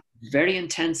very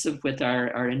intensive with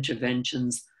our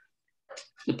interventions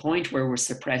to the point where we're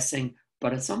suppressing,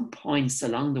 but at some points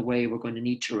along the way, we're going to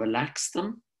need to relax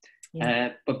them,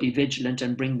 but be vigilant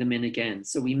and bring them in again.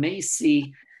 So we may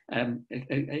see,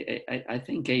 I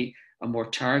think, a more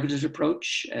targeted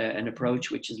approach, an approach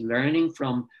which is learning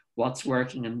from what's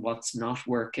working and what's not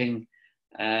working.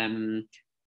 And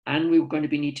we're going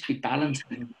to need to be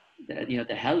balancing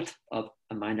the health of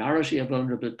a minority of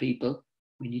vulnerable people.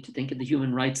 We need to think of the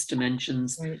human rights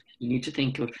dimensions. Right. We need to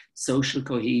think of social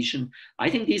cohesion. I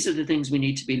think these are the things we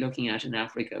need to be looking at in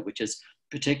Africa, which is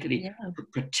particularly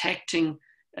protecting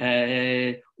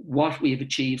what we've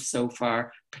achieved so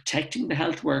far, protecting the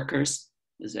health workers.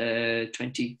 There's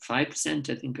 25%,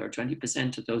 I think, or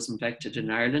 20% of those infected in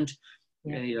Ireland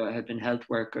have been health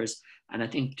workers. And I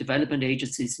think development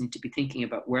agencies need to be thinking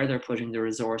about where they're putting their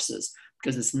resources,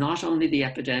 because it's not only the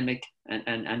epidemic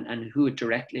and who it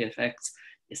directly affects,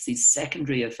 it's these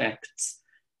secondary effects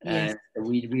that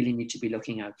we really need to be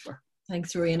looking out for.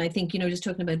 Thanks, Rory. And I think, just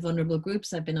talking about vulnerable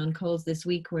groups, I've been on calls this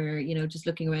week where, just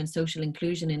looking around social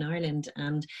inclusion in Ireland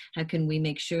and how can we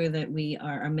make sure that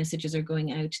our messages are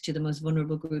going out to the most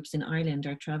vulnerable groups in Ireland,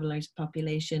 our travellers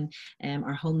population,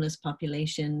 our homeless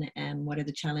population, what are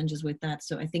the challenges with that?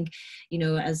 So I think,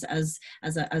 as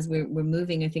we're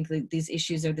moving, I think that these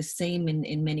issues are the same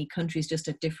in many countries, just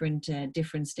at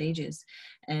different stages.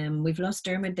 We've lost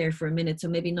Diarmuid there for a minute, so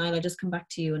maybe Niall, I'll just come back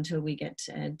to you until we get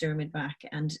Diarmuid back.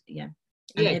 And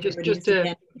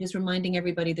just reminding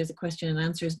everybody there's a question and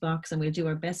answers box, and we'll do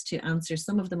our best to answer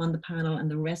some of them on the panel,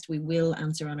 and the rest we will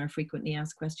answer on our frequently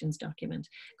asked questions document.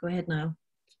 Go ahead, Niall.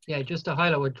 Yeah, just to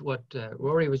highlight what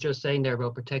Rory was just saying there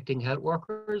about protecting health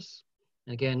workers.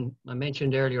 Again, I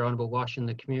mentioned earlier on about washing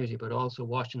the community, but also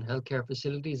washing healthcare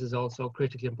facilities is also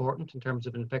critically important in terms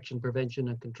of infection prevention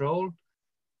and control.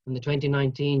 And the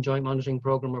 2019 Joint Monitoring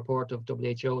Programme report of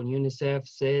WHO and UNICEF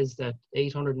says that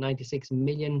 896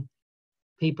 million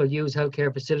people use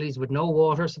healthcare facilities with no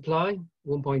water supply,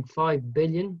 1.5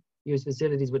 billion use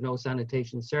facilities with no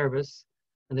sanitation service,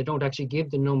 and they don't actually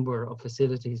give the number of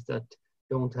facilities that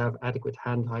don't have adequate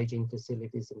hand hygiene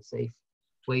facilities and safe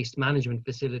waste management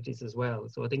facilities as well.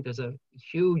 So I think there's a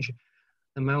huge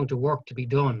amount of work to be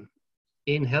done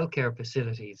in healthcare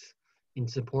facilities in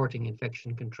supporting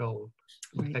infection control,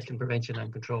 infection prevention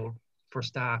and control for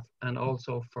staff and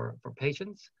also for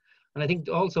patients. And I think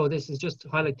also this is just to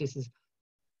highlight, this is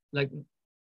like,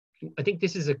 I think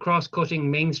this is a cross-cutting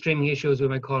mainstreaming issue, as we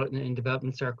might call it in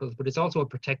development circles, but it's also a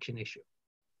protection issue.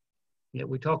 Yeah,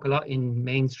 we talk a lot in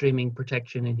mainstreaming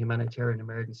protection in humanitarian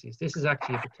emergencies. This is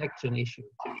actually a protection issue.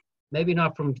 Maybe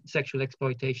not from sexual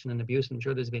exploitation and abuse. I'm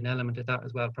sure there's been an element of that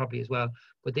as well, probably as well,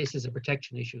 but this is a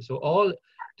protection issue. So all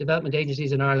development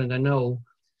agencies in Ireland, I know,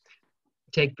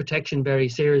 take protection very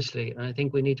seriously. And I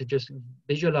think we need to just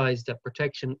visualize that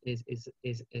protection is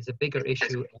a bigger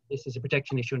issue. This is a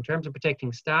protection issue in terms of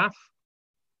protecting staff,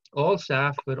 all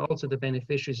staff, but also the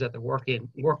beneficiaries that they work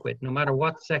with, no matter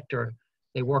what sector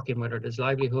they work in, whether it is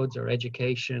livelihoods or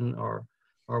education or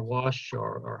WASH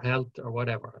or health or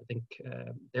whatever. I think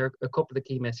there are a couple of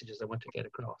key messages I want to get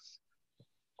across.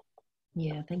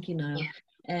 Yeah, thank you, Niall.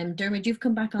 Diarmuid, you've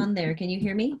come back on there. Can you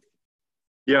hear me?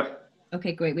 Yeah.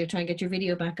 Okay, great. We'll try and get your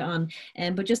video back on.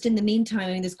 But just in the meantime,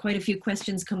 I mean, there's quite a few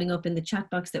questions coming up in the chat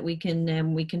box that we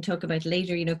can talk about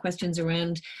later. You know, questions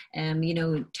around, you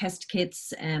know, test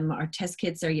kits. Our test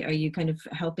kits, are you kind of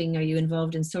helping? Are you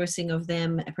involved in sourcing of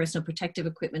them? Personal protective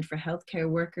equipment for healthcare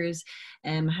workers.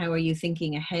 How are you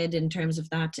thinking ahead in terms of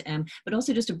that? But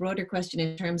also just a broader question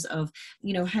in terms of,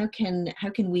 you know, how can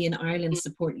we in Ireland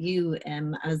support you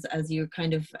as you're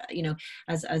kind of, you know,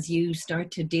 as you start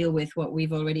to deal with what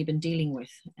we've already been dealing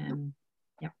with.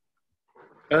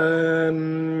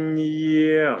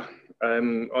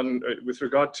 With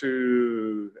regard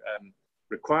to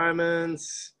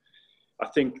requirements, I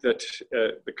think that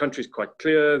the country is quite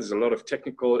clear. There's a lot of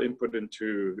technical input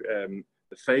into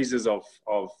the phases of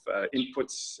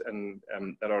inputs and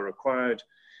that are required.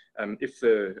 If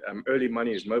the early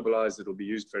money is mobilized, it'll be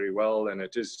used very well, and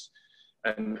it is.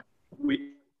 And it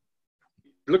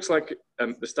looks like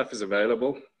the stuff is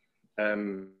available.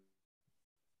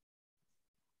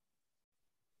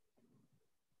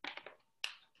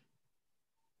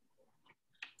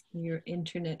 Your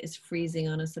internet is freezing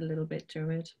on us a little bit,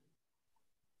 Diarmuid.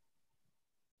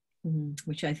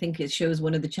 Which I think it shows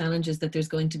one of the challenges that there's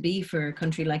going to be for a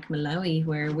country like Malawi,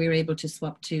 where we're able to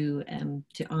swap to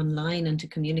online and to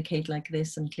communicate like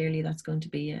this, and clearly that's going to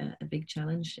be a big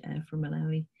challenge for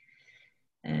Malawi.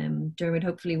 Diarmuid,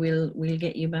 hopefully we'll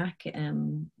get you back.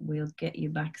 We'll get you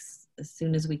back as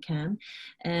soon as we can.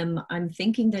 I'm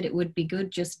thinking that it would be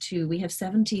good just to, we have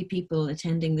 70 people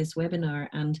attending this webinar,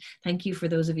 and thank you for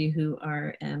those of you who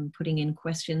are putting in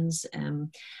questions.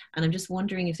 And I'm just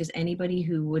wondering if there's anybody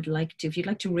who would like to, if you'd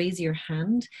like to raise your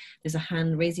hand, there's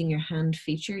a raising your hand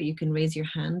feature. You can raise your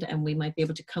hand and we might be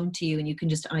able to come to you, and you can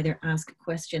just either ask a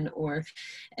question or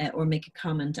make a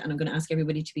comment. And I'm going to ask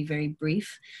everybody to be very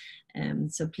brief.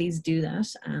 So please do that,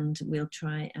 and we'll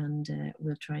try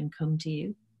and come to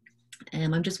you.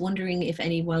 I'm just wondering if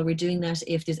while we're doing that,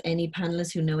 if there's any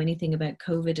panelists who know anything about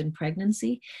COVID and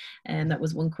pregnancy. That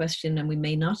was one question, and we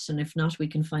may not, and if not, we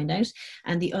can find out.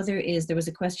 And the other is, there was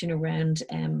a question around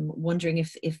wondering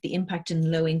if the impact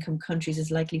in low-income countries is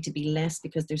likely to be less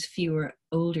because there's fewer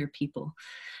older people.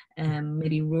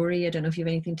 Maybe Rory, I don't know if you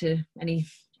have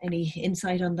any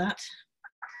insight on that.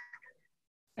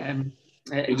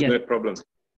 Yes. No problem.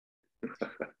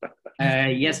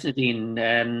 Yes, Nadine.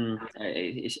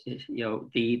 You know,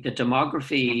 the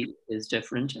demography is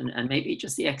different, and maybe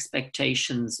just the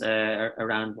expectations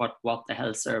around what the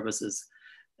health services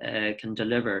can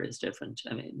deliver is different.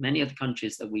 I mean, many of the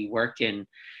countries that we work in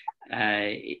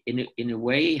a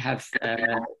way, have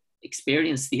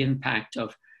experienced the impact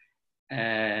of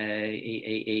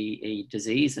a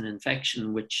disease, an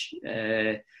infection, which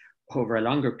over a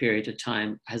longer period of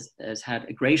time has had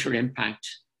a greater impact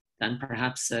than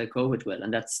perhaps COVID will,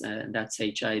 and that's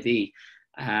HIV.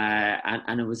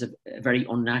 And it was a very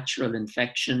unnatural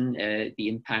infection, the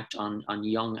impact on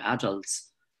young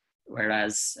adults,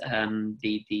 whereas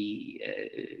the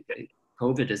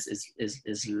COVID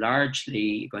is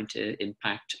largely going to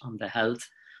impact on the health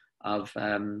of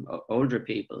older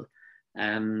people.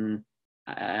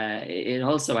 It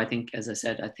also, I think, as I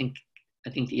said, I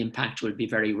think the impact will be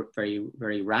very, very,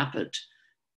 very rapid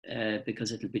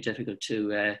because it'll be difficult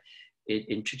to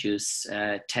introduce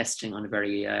testing on a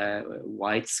very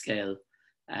wide scale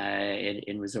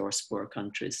in resource-poor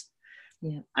countries.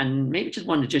 Yeah. And maybe just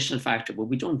one additional factor, but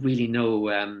we don't really know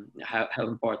how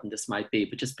important this might be,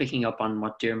 but just picking up on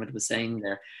what Diarmuid was saying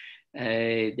there,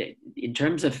 in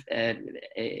terms of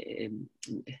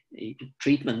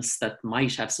treatments that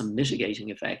might have some mitigating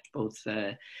effect, both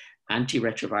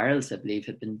antiretrovirals, I believe,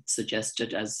 have been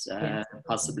suggested as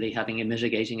possibly having a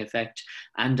mitigating effect,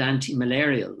 and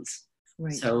anti-malarials.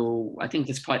 Right. So I think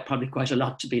there's probably quite a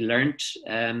lot to be learnt.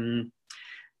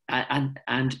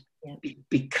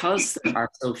 Because there are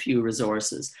so few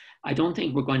resources, I don't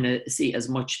think we're going to see as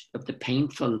much of the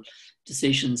painful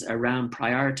decisions around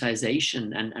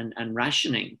prioritization and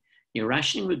rationing. You know,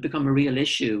 rationing will become a real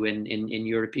issue in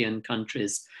European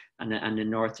countries and in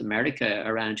North America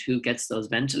around who gets those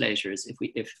ventilators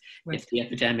if the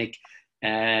epidemic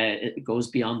goes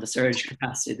beyond the surge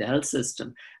capacity of the health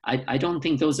system. I don't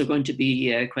think those are going to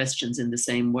be questions in the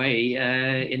same way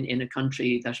in a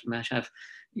country that might have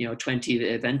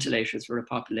 20 ventilators for a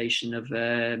population of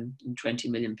 20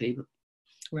 million people.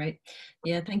 Right.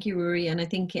 Yeah, thank you, Ruairi. And I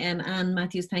think, Anne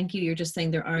Matthews, thank you. You're just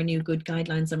saying there are new good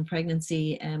guidelines on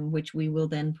pregnancy, which we will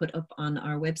then put up on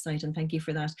our website. And thank you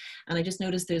for that. And I just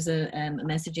noticed there's a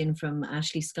message in from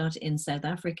Ashley Scott in South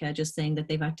Africa, just saying that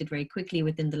they've acted very quickly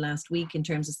within the last week in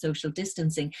terms of social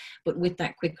distancing. But with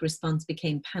that quick response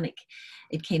became panic.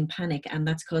 It came panic, and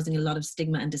that's causing a lot of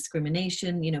stigma and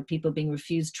discrimination, people being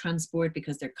refused transport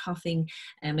because they're coughing.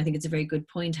 I think it's a very good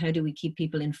point. How do we keep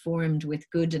people informed with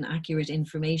good and accurate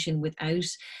information without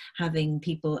having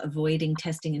people avoiding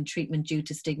testing and treatment due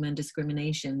to stigma and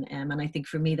discrimination? And I think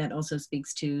for me that also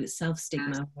speaks to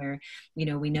self-stigma, where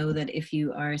we know that if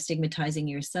you are stigmatizing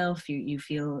yourself, you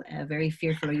feel very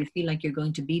fearful, or you feel like you're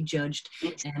going to be judged,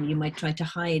 and you might try to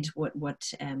hide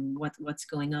what's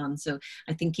going on. So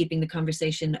I think keeping the conversation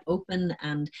open,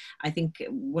 and I think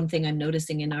one thing I'm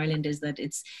noticing in Ireland is that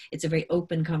it's a very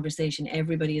open conversation.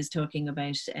 Everybody is talking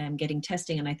about getting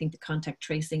testing, and I think the contact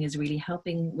tracing is really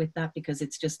helping with that, because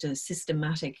it's just a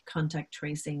systematic contact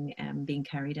tracing being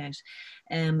carried out.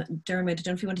 Diarmuid, I don't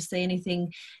know if you want to say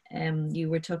anything. You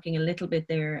were talking a little bit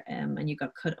there and you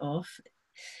got cut off,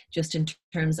 just in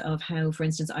terms of how, for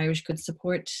instance, Irish could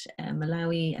support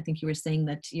Malawi. I think you were saying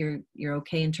that you're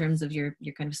okay in terms of your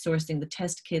kind of sourcing the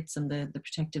test kits and the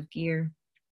protective gear.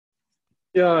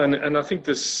 Yeah, and I think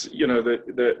this,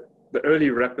 the early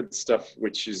rapid stuff,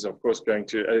 which is of course going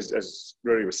to, as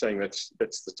Ruairi was saying, that's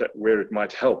where it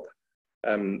might help,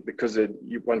 because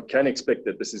one can expect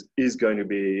that this is going to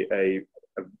be a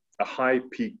high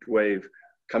peak wave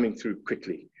coming through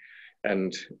quickly,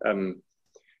 and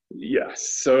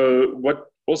so what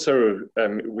also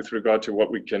with regard to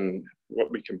what we can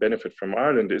benefit from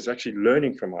Ireland is actually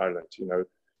learning from Ireland,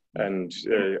 and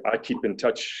I keep in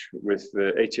touch with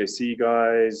the HSE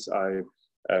guys. I'm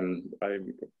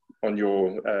on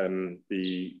your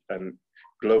the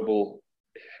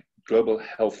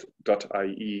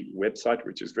globalhealth.ie website,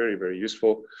 which is very, very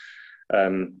useful.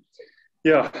 And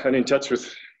in touch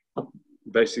with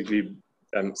basically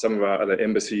some of our other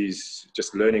embassies,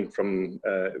 just learning from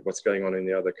what's going on in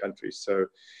the other countries. So,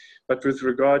 but with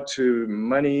regard to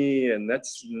money, and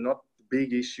that's not the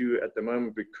big issue at the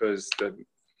moment, because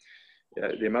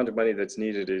the amount of money that's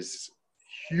needed is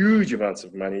huge amounts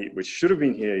of money, which should have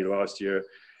been here last year,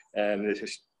 and it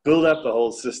has built up the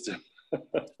whole system.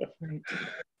 Right.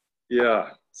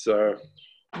 Yeah, so.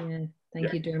 Yeah,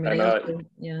 thank you, Diarmuid.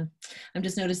 I'm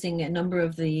just noticing a number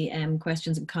of the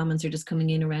questions and comments are just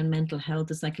coming in around mental health,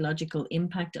 the psychological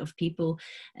impact of people,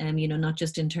 not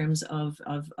just in terms of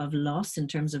loss, in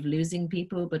terms of losing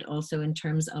people, but also in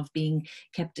terms of being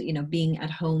kept, being at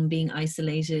home, being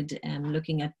isolated,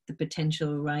 looking at the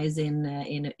potential rise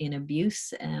in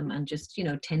abuse, and just,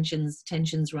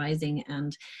 tensions rising,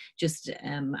 and just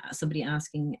somebody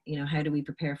asking, how do we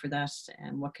prepare for that,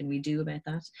 and what can we do about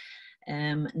that?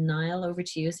 Niall, over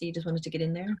to you. So you just wanted to get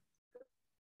in there?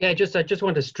 Yeah, I just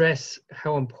want to stress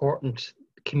how important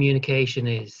communication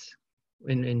is.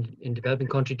 In developing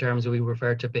country terms, we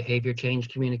refer to behavior change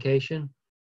communication.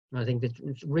 And I think that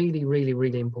it's really, really,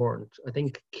 really important. I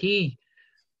think key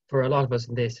for a lot of us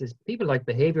in this is people like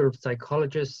behavioral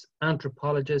psychologists,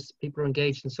 anthropologists, people who are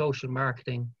engaged in social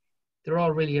marketing. They're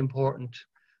all really important.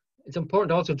 It's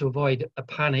important also to avoid a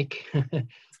panic.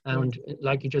 And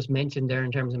like you just mentioned there,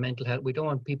 in terms of mental health, we don't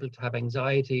want people to have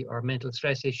anxiety or mental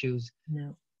stress issues.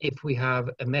 No. If we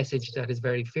have a message that is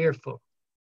very fearful.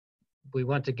 We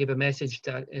want to give a message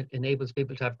that enables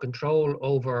people to have control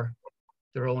over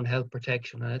their own health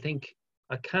protection. And I think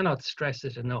I cannot stress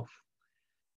it enough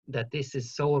that this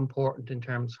is so important in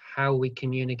terms of how we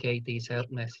communicate these health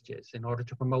messages in order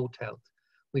to promote health.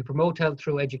 We promote health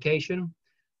through education.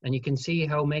 And you can see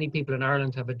how many people in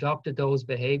Ireland have adopted those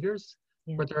behaviours,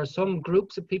 but there are some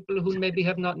groups of people who maybe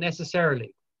have not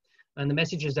necessarily. And the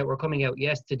messages that were coming out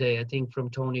yesterday, I think from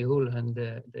Tony Houlihan,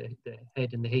 the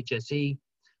head in the HSE,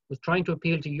 was trying to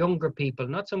appeal to younger people,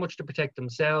 not so much to protect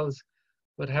themselves,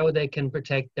 but how they can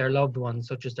protect their loved ones,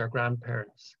 such as their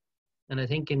grandparents. And I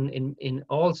think in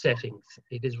all settings,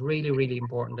 it is really, really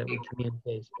important that we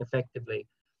communicate effectively.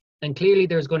 And clearly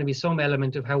there's going to be some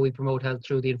element of how we promote health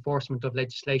through the enforcement of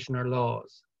legislation or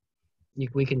laws.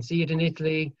 We can see it in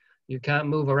Italy. You can't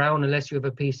move around unless you have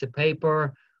a piece of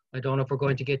paper. I don't know if we're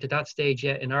going to get to that stage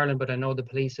yet in Ireland, but I know the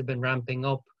police have been ramping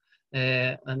up.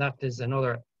 And that is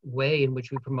another way in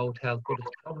which we promote health, but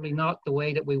it's probably not the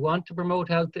way that we want to promote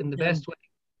health in the best way.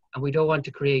 And we don't want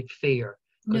to create fear.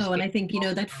 No, and I think, you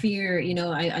know, that fear, you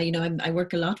know, I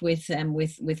work a lot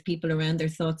with people around their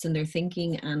thoughts and their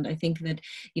thinking. And I think that,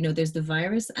 you know, there's the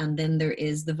virus, and then there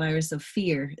is the virus of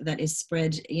fear that is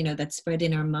spread, you know, that's spread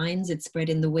in our minds. It's spread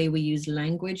in the way we use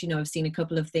language. You know, I've seen a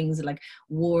couple of things like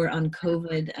war on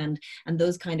COVID and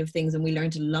those kind of things. And we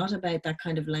learned a lot about that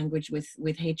kind of language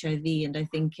with HIV. And I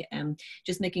think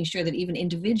just making sure that even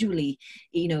individually,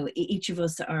 you know, each of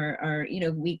us are, you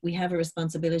know, we have a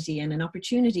responsibility and an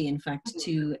opportunity, in fact,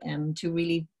 to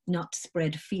really not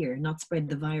spread fear, not spread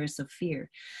the virus of fear.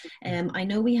 I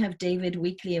know we have David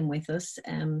Weekliam with us,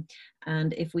 and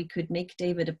if we could make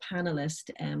David a panelist,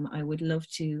 I would love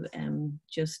to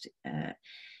just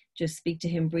speak to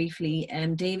him briefly.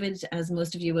 David, as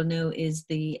most of you will know, is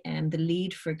the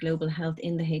lead for global health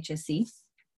in the HSE,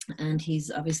 and he's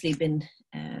obviously been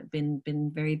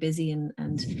very busy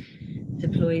and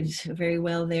deployed very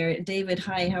well there. David,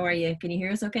 hi, how are you? Can you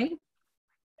hear us okay?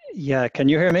 Yeah, can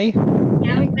you hear me?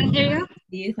 Yeah, we can hear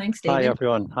you. Thanks, David. Hi,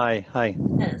 everyone. Hi.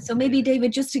 So maybe,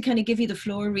 David, just to kind of give you the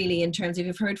floor, really, in terms of,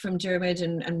 you've heard from Diarmuid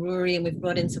and Ruairi, and we've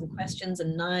brought in some questions,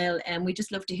 and Niall, and we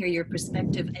just love to hear your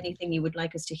perspective, anything you would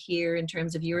like us to hear in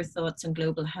terms of your thoughts on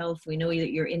global health. We know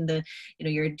that you're in the, you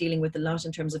know, you're dealing with a lot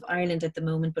in terms of Ireland at the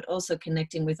moment, but also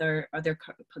connecting with our other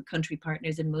country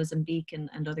partners in Mozambique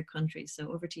and other countries.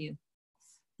 So over to you.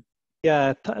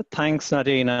 Yeah, thanks,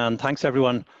 Nadine, and thanks,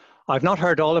 everyone. I've not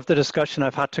heard all of the discussion.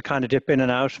 I've had to kind of dip in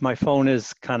and out. My phone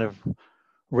is kind of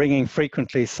ringing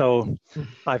frequently, so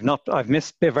I've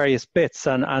missed the various bits,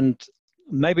 and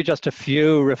maybe just a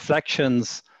few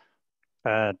reflections,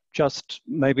 just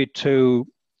maybe to,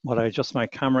 will I adjust my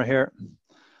camera here?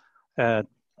 That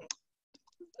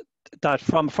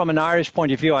from an Irish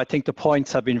point of view, I think the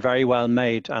points have been very well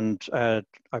made, and I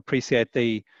appreciate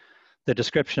the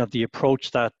description of the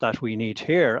approach that we need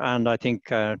here. And I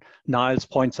think Niall's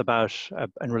points about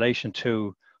in relation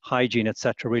to hygiene,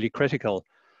 etc., really critical.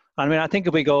 I mean, I think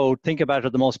if we go think about it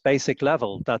at the most basic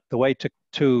level, that the way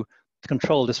to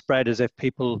control the spread is if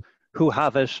people who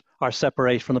have it are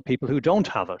separate from the people who don't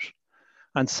have it.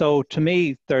 And so to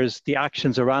me, there's the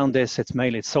actions around this. It's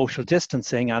mainly social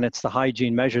distancing, and it's the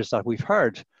hygiene measures that we've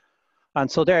heard. And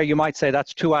so there you might say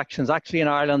that's 2 actions. Actually in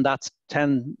Ireland, that's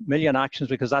 10 million actions,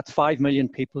 because that's 5 million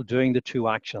people doing the 2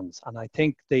 actions. And I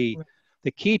think the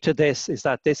key to this is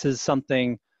that this is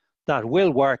something that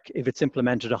will work if it's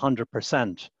implemented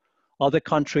 100%. Other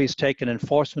countries take an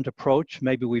enforcement approach.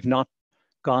 Maybe we've not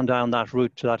gone down that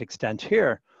route to that extent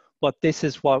here, but this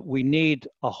is what we need,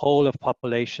 a whole of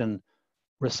population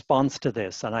response to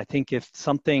this. And I think if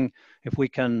we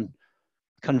can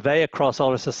convey across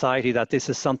all of society that this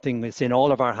is something that's in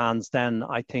all of our hands, then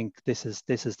I think this is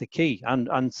the key,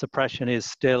 and suppression is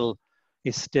still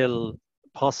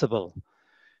possible.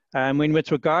 I mean,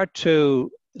 with regard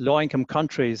to low-income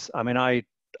countries, I mean, I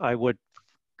would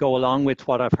go along with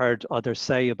what I've heard others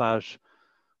say about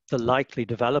the likely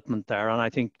development there, and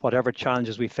I think whatever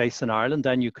challenges we face in Ireland,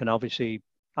 then you can obviously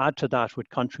add to that with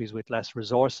countries with less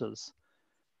resources.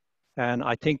 And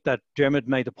I think that Diarmuid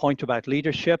made a point about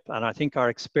leadership, and I think our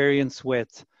experience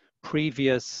with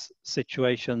previous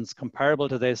situations comparable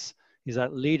to this is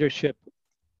that leadership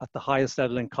at the highest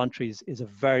level in countries is a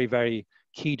very, very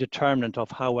key determinant of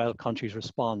how well countries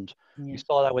respond. Yeah. We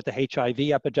saw that with the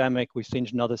HIV epidemic. We've seen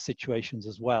it in other situations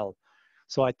as well.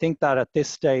 So I think that at this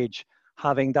stage,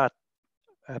 having that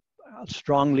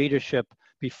strong leadership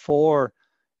before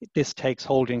this takes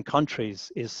hold in countries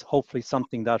is hopefully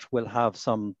something that will have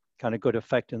some kind of good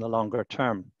effect in the longer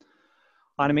term.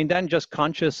 And I mean, then just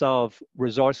conscious of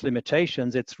resource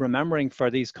limitations, it's remembering for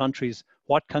these countries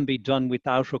what can be done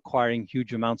without requiring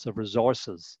huge amounts of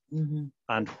resources. Mm-hmm.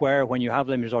 And when you have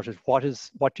limited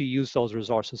resources, what do you use those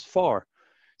resources for?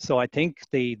 So I think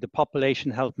the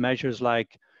population health measures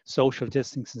like social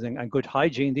distancing and good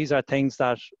hygiene, these are things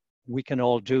that we can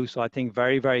all do. So I think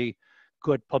very, very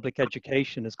good public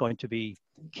education is going to be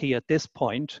key at this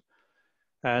point.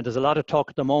 And there's a lot of talk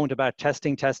at the moment about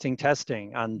testing.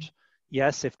 And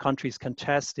yes, if countries can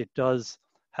test, it does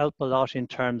help a lot in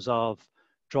terms of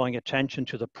drawing attention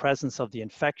to the presence of the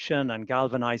infection and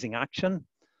galvanizing action.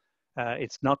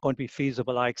 It's not going to be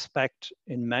feasible, I expect,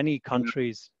 in many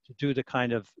countries to do the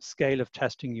kind of scale of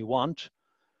testing you want.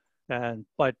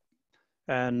 But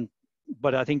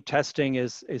I think testing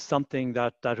is something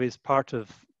that is part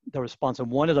of the response, and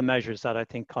one of the measures that I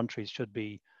think countries should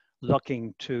be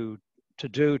looking to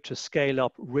do to scale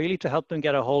up, really to help them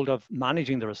get a hold of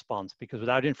managing the response, because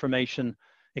without information,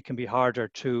 it can be harder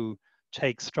to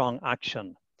take strong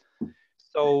action.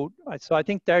 So I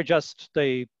think they're just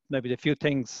maybe the few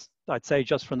things I'd say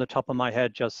just from the top of my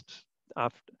head, just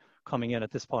after coming in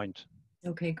at this point.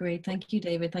 Okay, great. Thank you,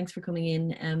 David. Thanks for coming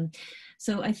in.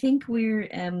 So I think we're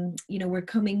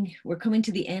coming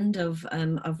to the end of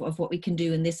what we can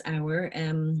do in this hour.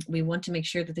 We want to make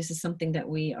sure that this is something that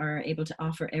we are able to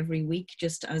offer every week,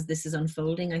 just as this is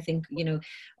unfolding. I think,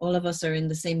 all of us are in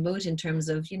the same boat in terms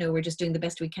of, we're just doing the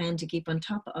best we can to keep on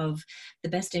top of the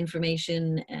best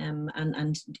information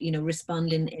and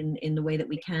respond in the way that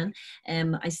we can.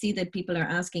 I see that people are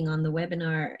asking on the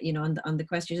webinar, on the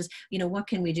questions, what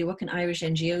can we do? What can Irish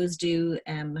NGOs do?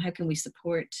 How can we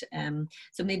support?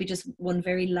 So maybe just one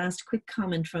very last quick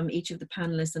comment from each of the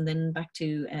panelists, and then back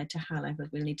to Hala,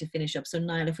 but we'll need to finish up. So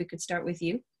Niall, if we could start with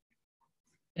you.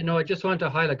 I just want to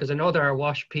highlight, because I know there are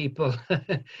WASH people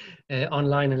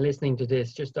online and listening to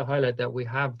this, just to highlight that we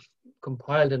have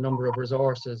compiled a number of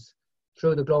resources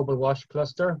through the Global WASH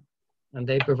Cluster, and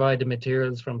they provide the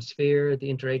materials from Sphere,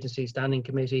 the Interagency Standing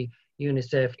Committee,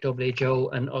 UNICEF, WHO,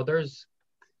 and others,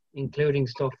 including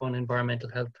stuff on environmental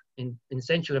health,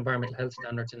 essential environmental health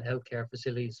standards in healthcare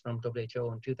facilities from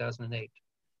WHO in 2008.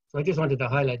 So I just wanted to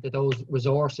highlight that those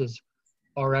resources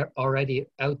are already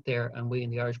out there, and we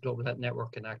in the Irish Global Health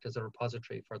Network can act as a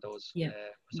repository for those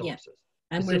resources.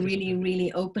 And we're really,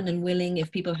 really open and willing.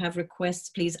 If people have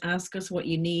requests, please ask us what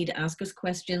you need, ask us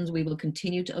questions. We will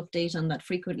continue to update on that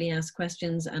frequently asked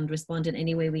questions and respond in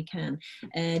any way we can.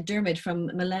 Diarmuid from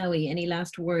Malawi, any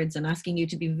last words? I'm asking you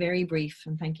to be very brief,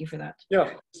 and thank you for that.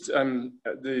 Yeah,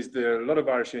 there are a lot of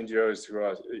Irish NGOs who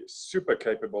are super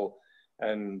capable,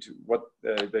 and what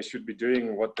they should be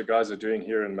doing, what the guys are doing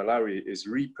here in Malawi, is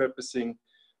repurposing,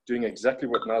 doing exactly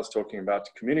what Niall's talking about: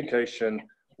 communication,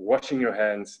 washing your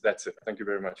hands. That's it. Thank you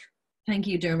very much. Thank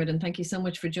you, Diarmuid, and thank you so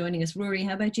much for joining us. Ruairi,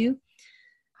 how about you?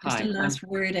 Just Hi, a last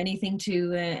word, anything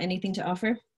to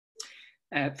offer?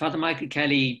 Father Michael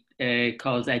Kelly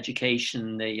calls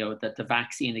education the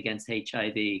vaccine against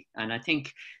HIV, and I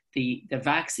think the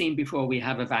vaccine before we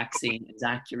have a vaccine is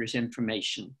accurate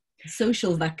information.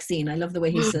 Social vaccine. I love the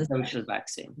way he says social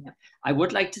vaccine. Yeah. I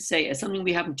would like to say something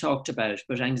we haven't talked about,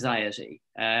 but anxiety.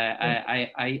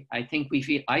 I think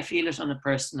I feel it on a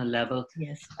personal level.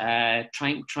 Yes.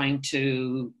 Trying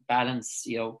to balance,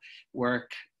 work,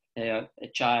 a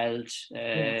child,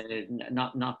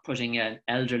 not putting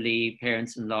elderly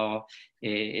parents-in-law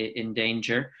in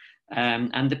danger,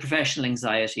 and the professional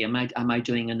anxiety. Am I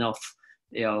doing enough?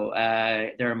 There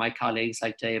are my colleagues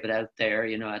like David out there,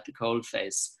 at the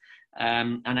coalface.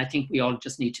 And I think we all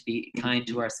just need to be kind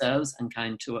to ourselves and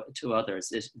kind to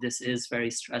others. This is very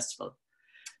stressful.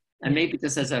 And maybe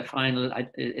just as a final,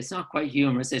 it's not quite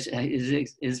humorous, it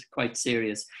is quite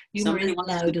serious. Humor is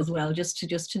loud as well, just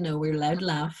to know we're allowed to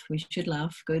laugh. We should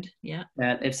laugh, good, yeah.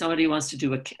 If somebody wants to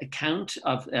do a count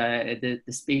of the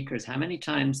speakers, how many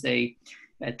times they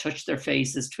touch their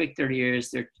faces, tweak their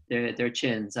ears, their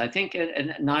chins. I think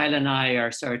Niall and I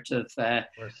are sort of up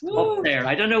there.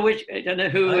 I don't know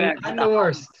who. I'm the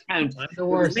worst. Count. I'm the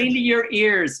worst. Mainly your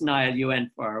ears, Niall, you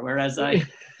went for, whereas you're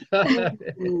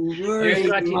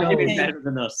better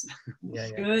than us.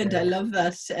 Good, I love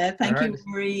that. Thank you,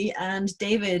 Ruairi. And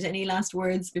David, any last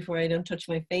words before I don't touch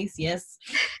my face? Yes.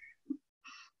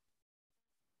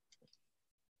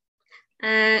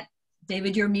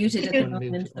 David, you're muted at the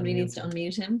moment. Somebody needs to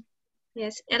unmute him.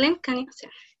 Yes, Ellen, can you?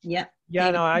 Yeah.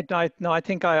 Yeah, I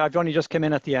think I've only just come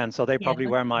in at the end, so they probably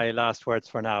were my last words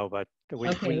for now. But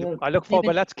I look forward.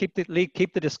 But let's keep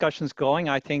the discussions going.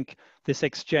 I think this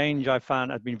exchange I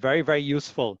found has been very, very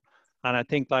useful, and I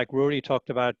think, like Ruairi talked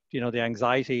about, the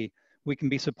anxiety, we can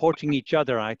be supporting each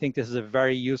other. I think this is a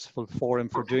very useful forum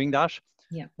for doing that.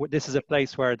 Yeah. This is a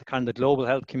place where the global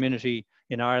health community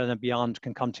in Ireland and beyond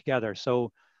can come together.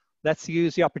 So let's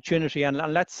use the opportunity and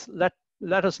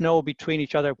let us know between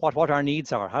each other what our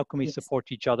needs are. How can we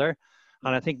support each other?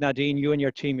 And I think, Nadine, you and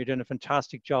your team, you're doing a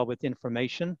fantastic job with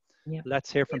information. Yep.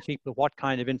 Let's hear from people what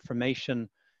kind of information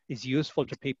is useful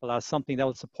to people as something that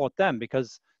will support them,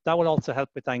 because that will also help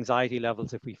with anxiety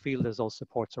levels if we feel there's those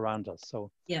supports around us. So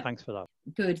yeah, thanks for that.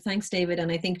 Good, thanks, David.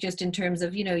 And I think just in terms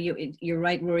of, you're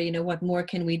right, Rory, what more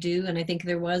can we do? And I think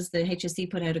the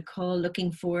HSE put out a call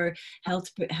looking for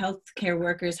health care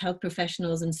workers, health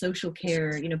professionals and social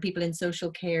care, people in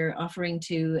social care offering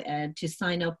to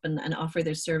sign up and offer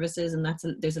their services. And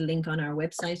there's a link on our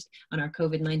website, on our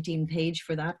COVID-19 page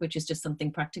for that, which is just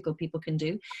something practical people can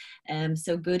do.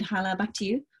 So good. Hala, back to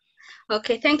you.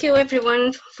 Okay, thank you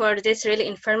everyone for this really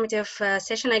informative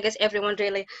session. I guess everyone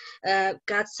really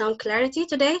got some clarity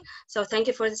today. So thank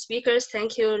you for the speakers.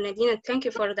 Thank you, Nadine, and thank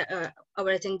you for our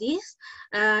attendees.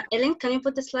 Ellen, can you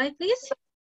put the slide, please?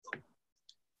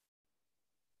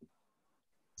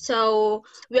 So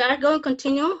we are going to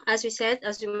continue, as we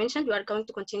mentioned, we are going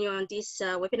to continue on these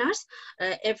webinars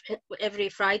every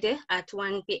Friday at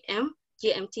 1 p.m.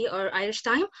 GMT or Irish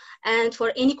time. And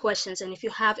for any questions, and if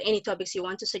you have any topics you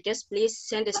want to suggest, please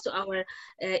send us to our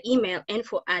email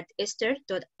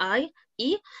info@ester.ie.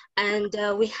 And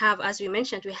we have, as we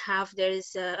mentioned, there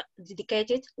is a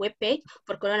dedicated webpage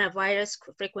for coronavirus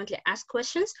frequently asked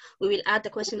questions. We will add the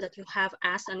questions that you have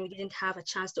asked and we didn't have a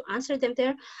chance to answer them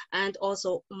there, and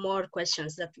also more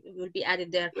questions that will be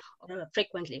added there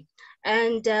frequently.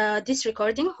 And this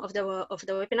recording of the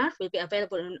webinar will be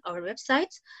available on our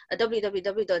websites,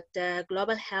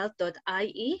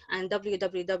 www.globalhealth.ie and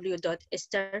www.ester.eu.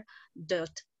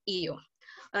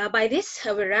 By this,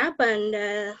 we wrap and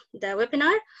the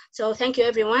webinar. So thank you,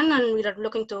 everyone, and we are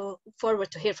looking forward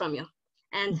to hear from you.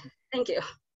 And thank you.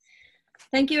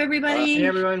 Thank you, everybody. Hey,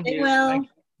 everyone. Stay well.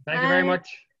 Thank you very much.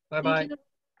 Bye-bye.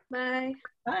 Bye.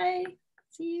 Bye.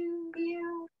 See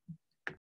you.